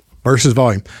versus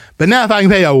volume. But now if I can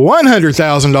pay a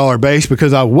 $100,000 base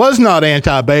because I was not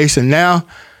anti-base and now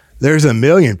there's $1.5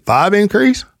 million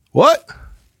increase, what?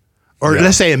 Or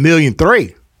let's say $1.3 million.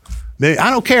 I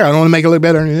don't care. I don't want to make it look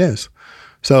better than it is.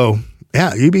 So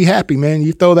Yeah, you be happy, man.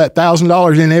 You throw that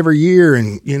 $1,000 in every year,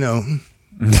 and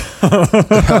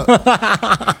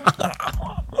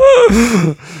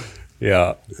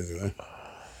Yeah.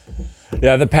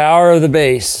 Yeah, the power of the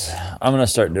base. I'm going to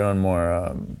start doing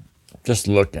more, just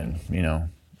looking,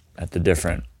 at the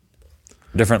different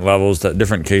levels, that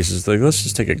different cases. Like, let's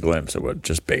just take a glimpse at what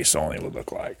just base only would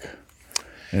look like.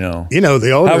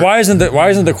 The older. Why isn't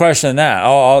the question that?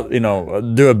 I'll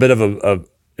do a bit of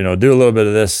do a little bit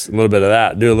of this, a little bit of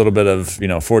that, do a little bit of,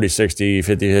 40, 60,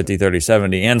 50, 50, 30,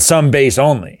 70, and some base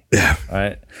only. Yeah.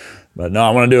 Right. But no, I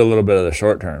want to do a little bit of the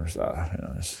short-term stuff.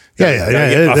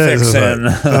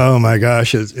 Oh my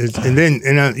gosh! And then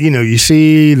you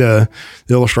see the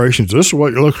illustrations. This is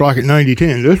what it looks like at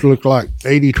 90-10. This looks like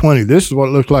 80-20. This is what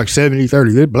it looks like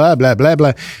 70-30. This blah blah blah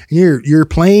blah. And you're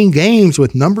playing games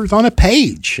with numbers on a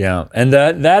page. Yeah, and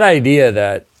that idea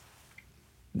that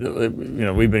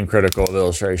we've been critical of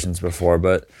illustrations before,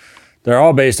 but they're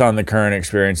all based on the current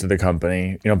experience of the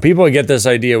company. People get this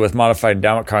idea with modified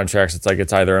endowment contracts. It's like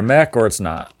it's either a MEC or it's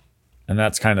not. And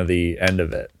that's kind of the end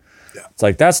of it. Yeah. It's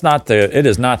like it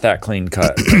is not that clean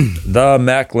cut. The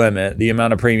MEC limit, the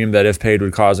amount of premium that if paid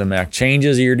would cause a MEC,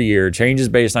 changes year to year, changes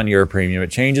based on your premium. It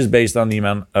changes based on the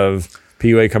amount of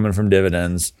PUA coming from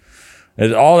dividends.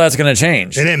 All that's going to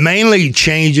change. And it mainly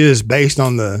changes based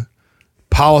on the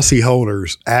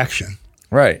policyholder's action.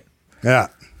 Right. Yeah.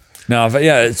 Now, so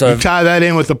you tie that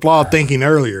in with the flawed thinking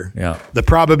earlier. Yeah. The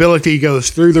probability goes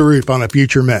through the roof on a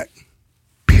future MEC.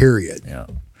 Period. Yeah.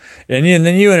 And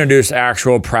then you introduce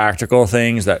actual practical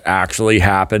things that actually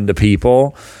happen to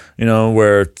people,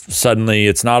 where suddenly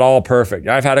it's not all perfect.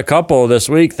 I've had a couple this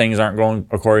week, things aren't going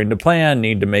according to plan,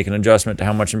 need to make an adjustment to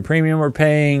how much in premium we're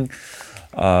paying.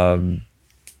 The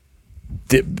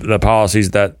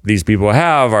policies that these people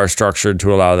have are structured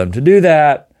to allow them to do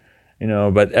that,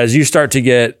 but as you start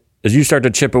to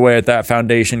chip away at that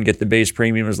foundation, get the base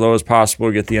premium as low as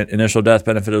possible, get the initial death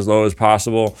benefit as low as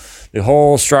possible, the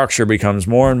whole structure becomes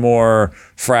more and more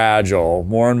fragile,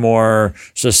 more and more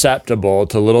susceptible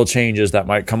to little changes that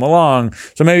might come along.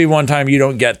 So maybe one time you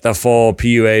don't get the full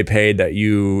PUA paid that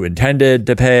you intended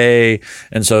to pay.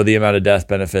 And so the amount of death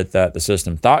benefit that the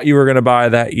system thought you were going to buy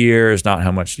that year is not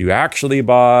how much you actually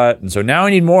bought. And so now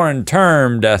we need more in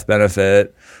term death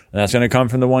benefit. And that's going to come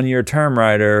from the 1-year term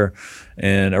rider.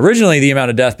 And originally, the amount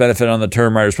of death benefit on the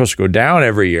term rider is supposed to go down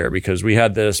every year because we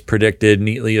had this predicted,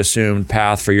 neatly assumed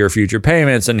path for your future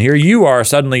payments. And here you are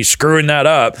suddenly screwing that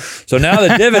up. So now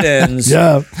the dividends,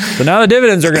 So now the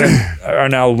dividends are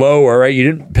now lower, right? You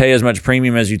didn't pay as much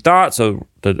premium as you thought. So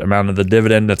the amount of the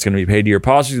dividend that's going to be paid to your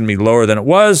policy is going to be lower than it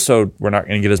was. So we're not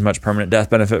going to get as much permanent death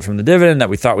benefit from the dividend that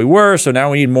we thought we were. So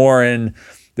now we need more in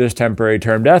this temporary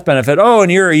term death benefit. Oh, and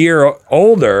you're a year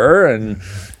older. And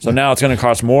so now it's going to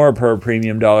cost more per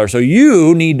premium dollar. So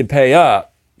you need to pay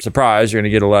up. Surprise, you're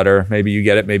going to get a letter. Maybe you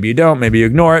get it, maybe you don't. Maybe you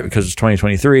ignore it because it's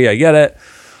 2023. I get it.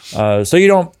 So you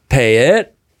don't pay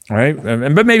it, right?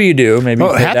 But maybe you do. Maybe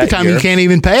half the time you can't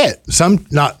even pay it.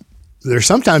 There's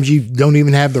sometimes you don't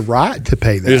even have the right to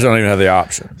pay that. You just don't even have the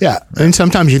option. Yeah. And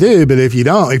sometimes you do, but if you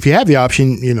have the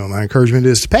option, my encouragement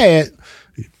is to pay it.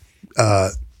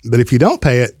 But if you don't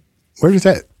pay it, where does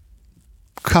that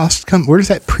cost come? Where does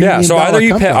that premium? Yeah, so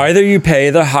either you pay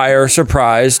the higher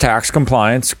surprise tax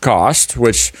compliance cost,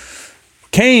 which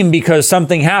came because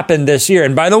something happened this year.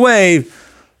 And by the way,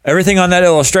 everything on that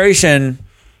illustration,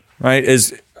 right,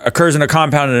 occurs in a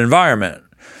compounded environment.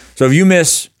 So if you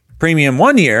miss premium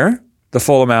 1 year, the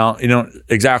full amount, you don't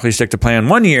exactly stick to plan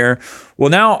 1 year. Well,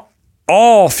 now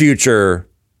all future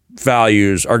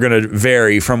values are going to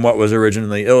vary from what was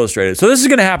originally illustrated. So this is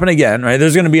going to happen again, right?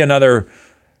 There's going to be another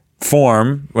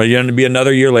form where you're going to be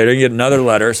another year later, you get another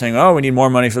letter saying, oh, we need more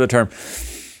money for the term.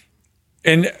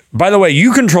 And by the way,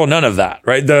 you control none of that,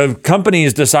 right? The company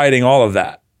is deciding all of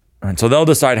that. Right? So they'll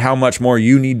decide how much more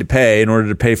you need to pay in order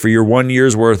to pay for your 1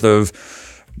 year's worth of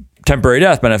temporary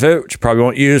death benefit, which you probably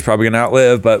won't use, probably going to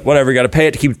outlive, but whatever, you got to pay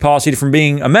it to keep the policy from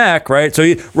being a MEC, right? So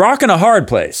you're rocking a hard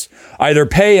place. Either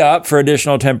pay up for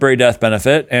additional temporary death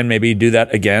benefit and maybe do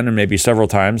that again and maybe several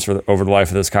times over the life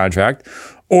of this contract,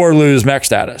 or lose MEC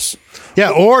status.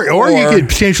 Yeah, or you could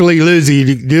potentially lose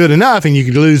you do it enough and you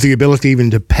could lose the ability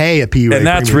even to pay a PUA. And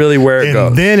that's really where it goes.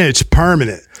 And then it's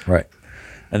permanent. Right.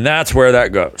 And that's where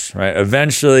that goes, right?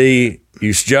 Eventually,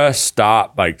 you just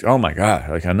stop, like, oh my God,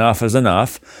 like enough is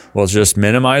enough. We'll just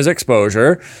minimize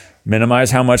exposure,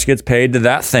 minimize how much gets paid to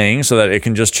that thing so that it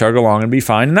can just chug along and be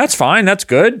fine. And that's fine. That's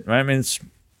good. Right? I mean,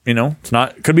 it's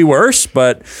not, it could be worse,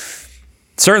 but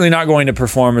certainly not going to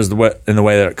perform in the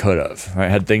way that it could have, right?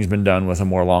 Had things been done with a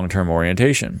more long-term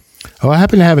orientation. Oh, I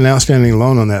happen to have an outstanding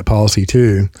loan on that policy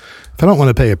too. If I don't want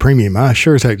to pay a premium, I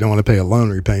sure as heck don't want to pay a loan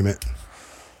repayment.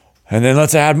 And then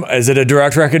let's add, is it a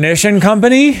direct recognition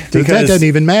company? Because that doesn't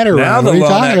even matter. Now the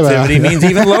loan activity means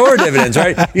even lower dividends,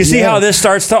 right? You see how this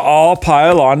starts to all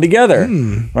pile on together,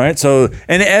 right? So,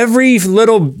 and every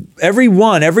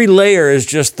layer is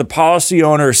just the policy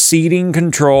owner ceding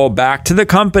control back to the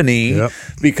company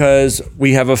because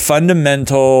we have a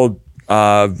fundamental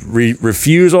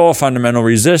refusal, fundamental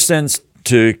resistance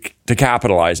to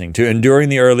capitalizing, to enduring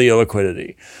the early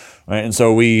illiquidity, right? And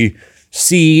so we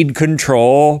cede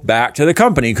control back to the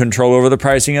company, control over the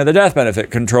pricing of the death benefit,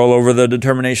 control over the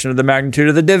determination of the magnitude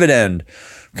of the dividend,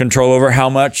 control over how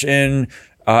much in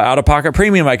out-of-pocket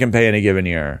premium I can pay in a given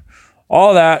year.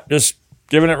 All that, just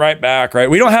giving it right back, right?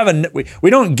 We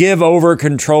don't give over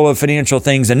control of financial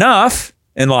things enough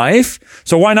in life,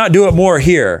 so why not do it more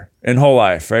here in whole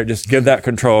life, right? Just give that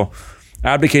control,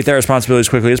 abdicate that responsibility as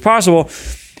quickly as possible,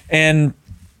 and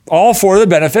all for the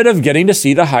benefit of getting to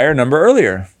see the higher number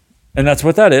earlier. And that's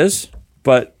what that is.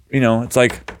 But, it's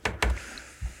like,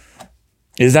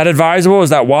 is that advisable?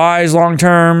 Is that wise long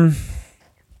term?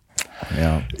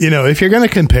 Yeah. If you're going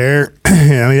to compare,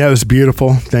 that was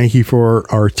beautiful. Thank you for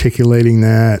articulating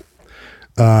that.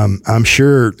 I'm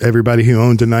sure everybody who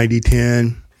owns a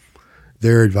 90/10,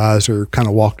 their advisor kind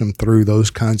of walked them through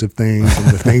those kinds of things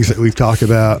and the things that we've talked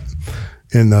about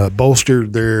and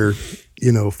bolstered their,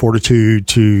 fortitude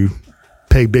to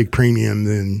pay big premium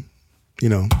than,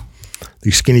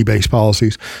 these skinny based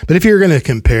policies. But if you're going to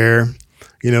compare,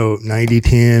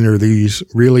 90/10 or these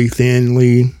really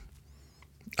thinly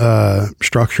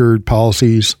structured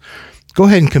policies, go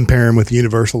ahead and compare them with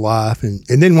universal life. And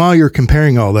then while you're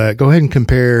comparing all that, go ahead and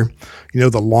compare,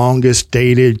 the longest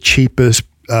dated, cheapest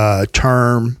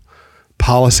term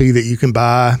policy that you can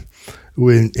buy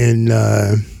in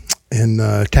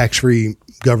tax-free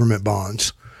government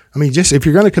bonds. I mean, just if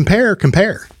you're going to compare,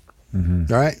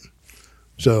 right?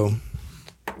 So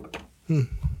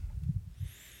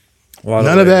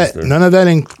none of that,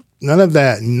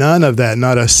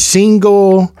 not a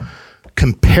single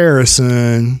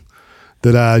comparison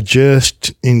that I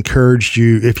just encouraged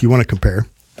you, if you want to compare,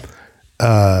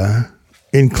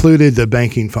 included the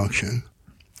banking function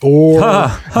or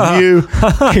you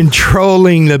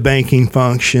controlling the banking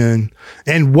function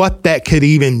and what that could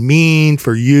even mean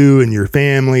for you and your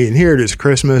family. And here it is,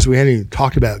 Christmas. We hadn't even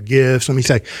talked about gifts. Let me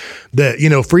say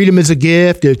that, freedom is a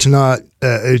gift. It's not,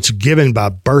 it's given by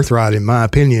birthright, in my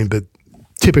opinion, but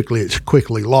typically it's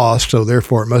quickly lost. So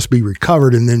therefore it must be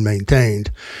recovered and then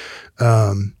maintained.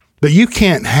 But you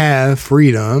can't have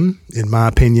freedom, in my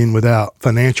opinion, without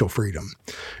financial freedom.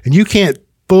 And you can't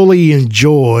fully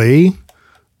enjoy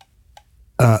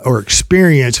or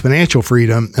experience financial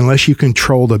freedom unless you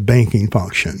control the banking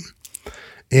function.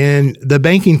 And the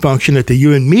banking function at the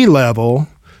you and me level,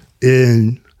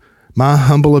 in my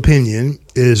humble opinion,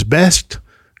 is best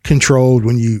controlled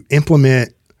when you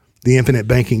implement the infinite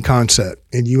banking concept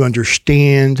and you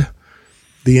understand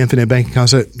the infinite banking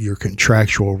concept, your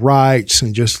contractual rights,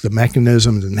 and just the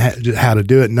mechanisms and how to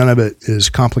do it. None of it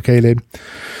is complicated.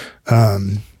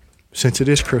 Since it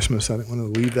is Christmas, I didn't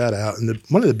want to leave that out. And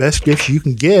one of the best gifts you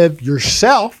can give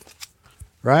yourself,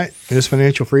 right, is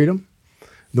financial freedom.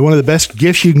 One of the best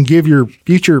gifts you can give your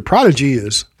future prodigy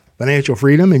is financial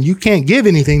freedom, and you can't give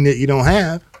anything that you don't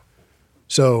have.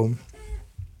 So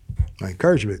my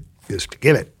encouragement is to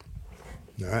give it.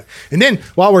 All right. And then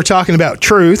while we're talking about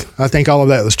truth, I think all of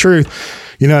that was truth.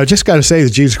 I just got to say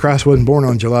that Jesus Christ wasn't born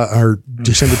on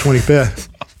December 25th.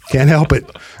 Can't help it.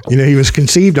 He was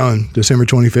conceived on December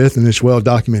 25th, and it's well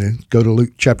documented. Go to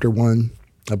Luke chapter 1,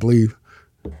 I believe,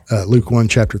 Luke 1,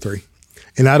 chapter 3.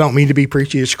 And I don't mean to be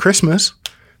preachy. It's Christmas.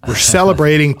 We're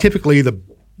celebrating typically the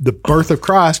birth of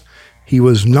Christ. He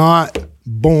was not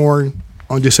born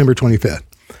on December 25th.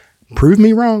 Prove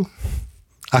me wrong.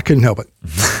 I couldn't help it.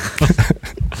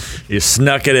 You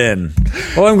snuck it in.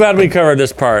 Well, I'm glad we covered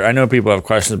this part. I know people have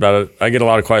questions about it. I get a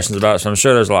lot of questions about it, so I'm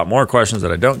sure there's a lot more questions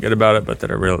that I don't get about it, but that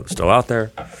are still out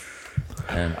there.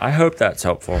 And I hope that's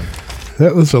helpful.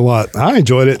 That was a lot. I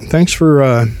enjoyed it. Thanks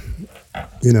for,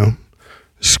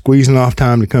 squeezing off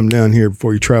time to come down here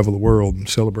before you travel the world and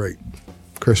celebrate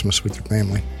Christmas with your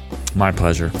family. My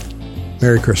pleasure.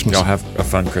 Merry Christmas. Y'all have a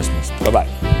fun Christmas. Bye-bye.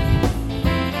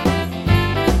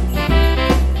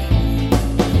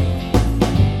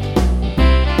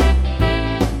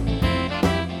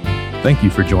 Thank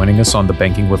you for joining us on the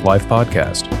Banking with Life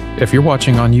podcast. If you're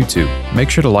watching on YouTube,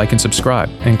 make sure to like and subscribe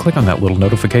and click on that little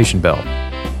notification bell.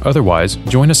 Otherwise,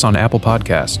 join us on Apple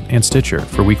Podcasts and Stitcher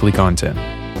for weekly content.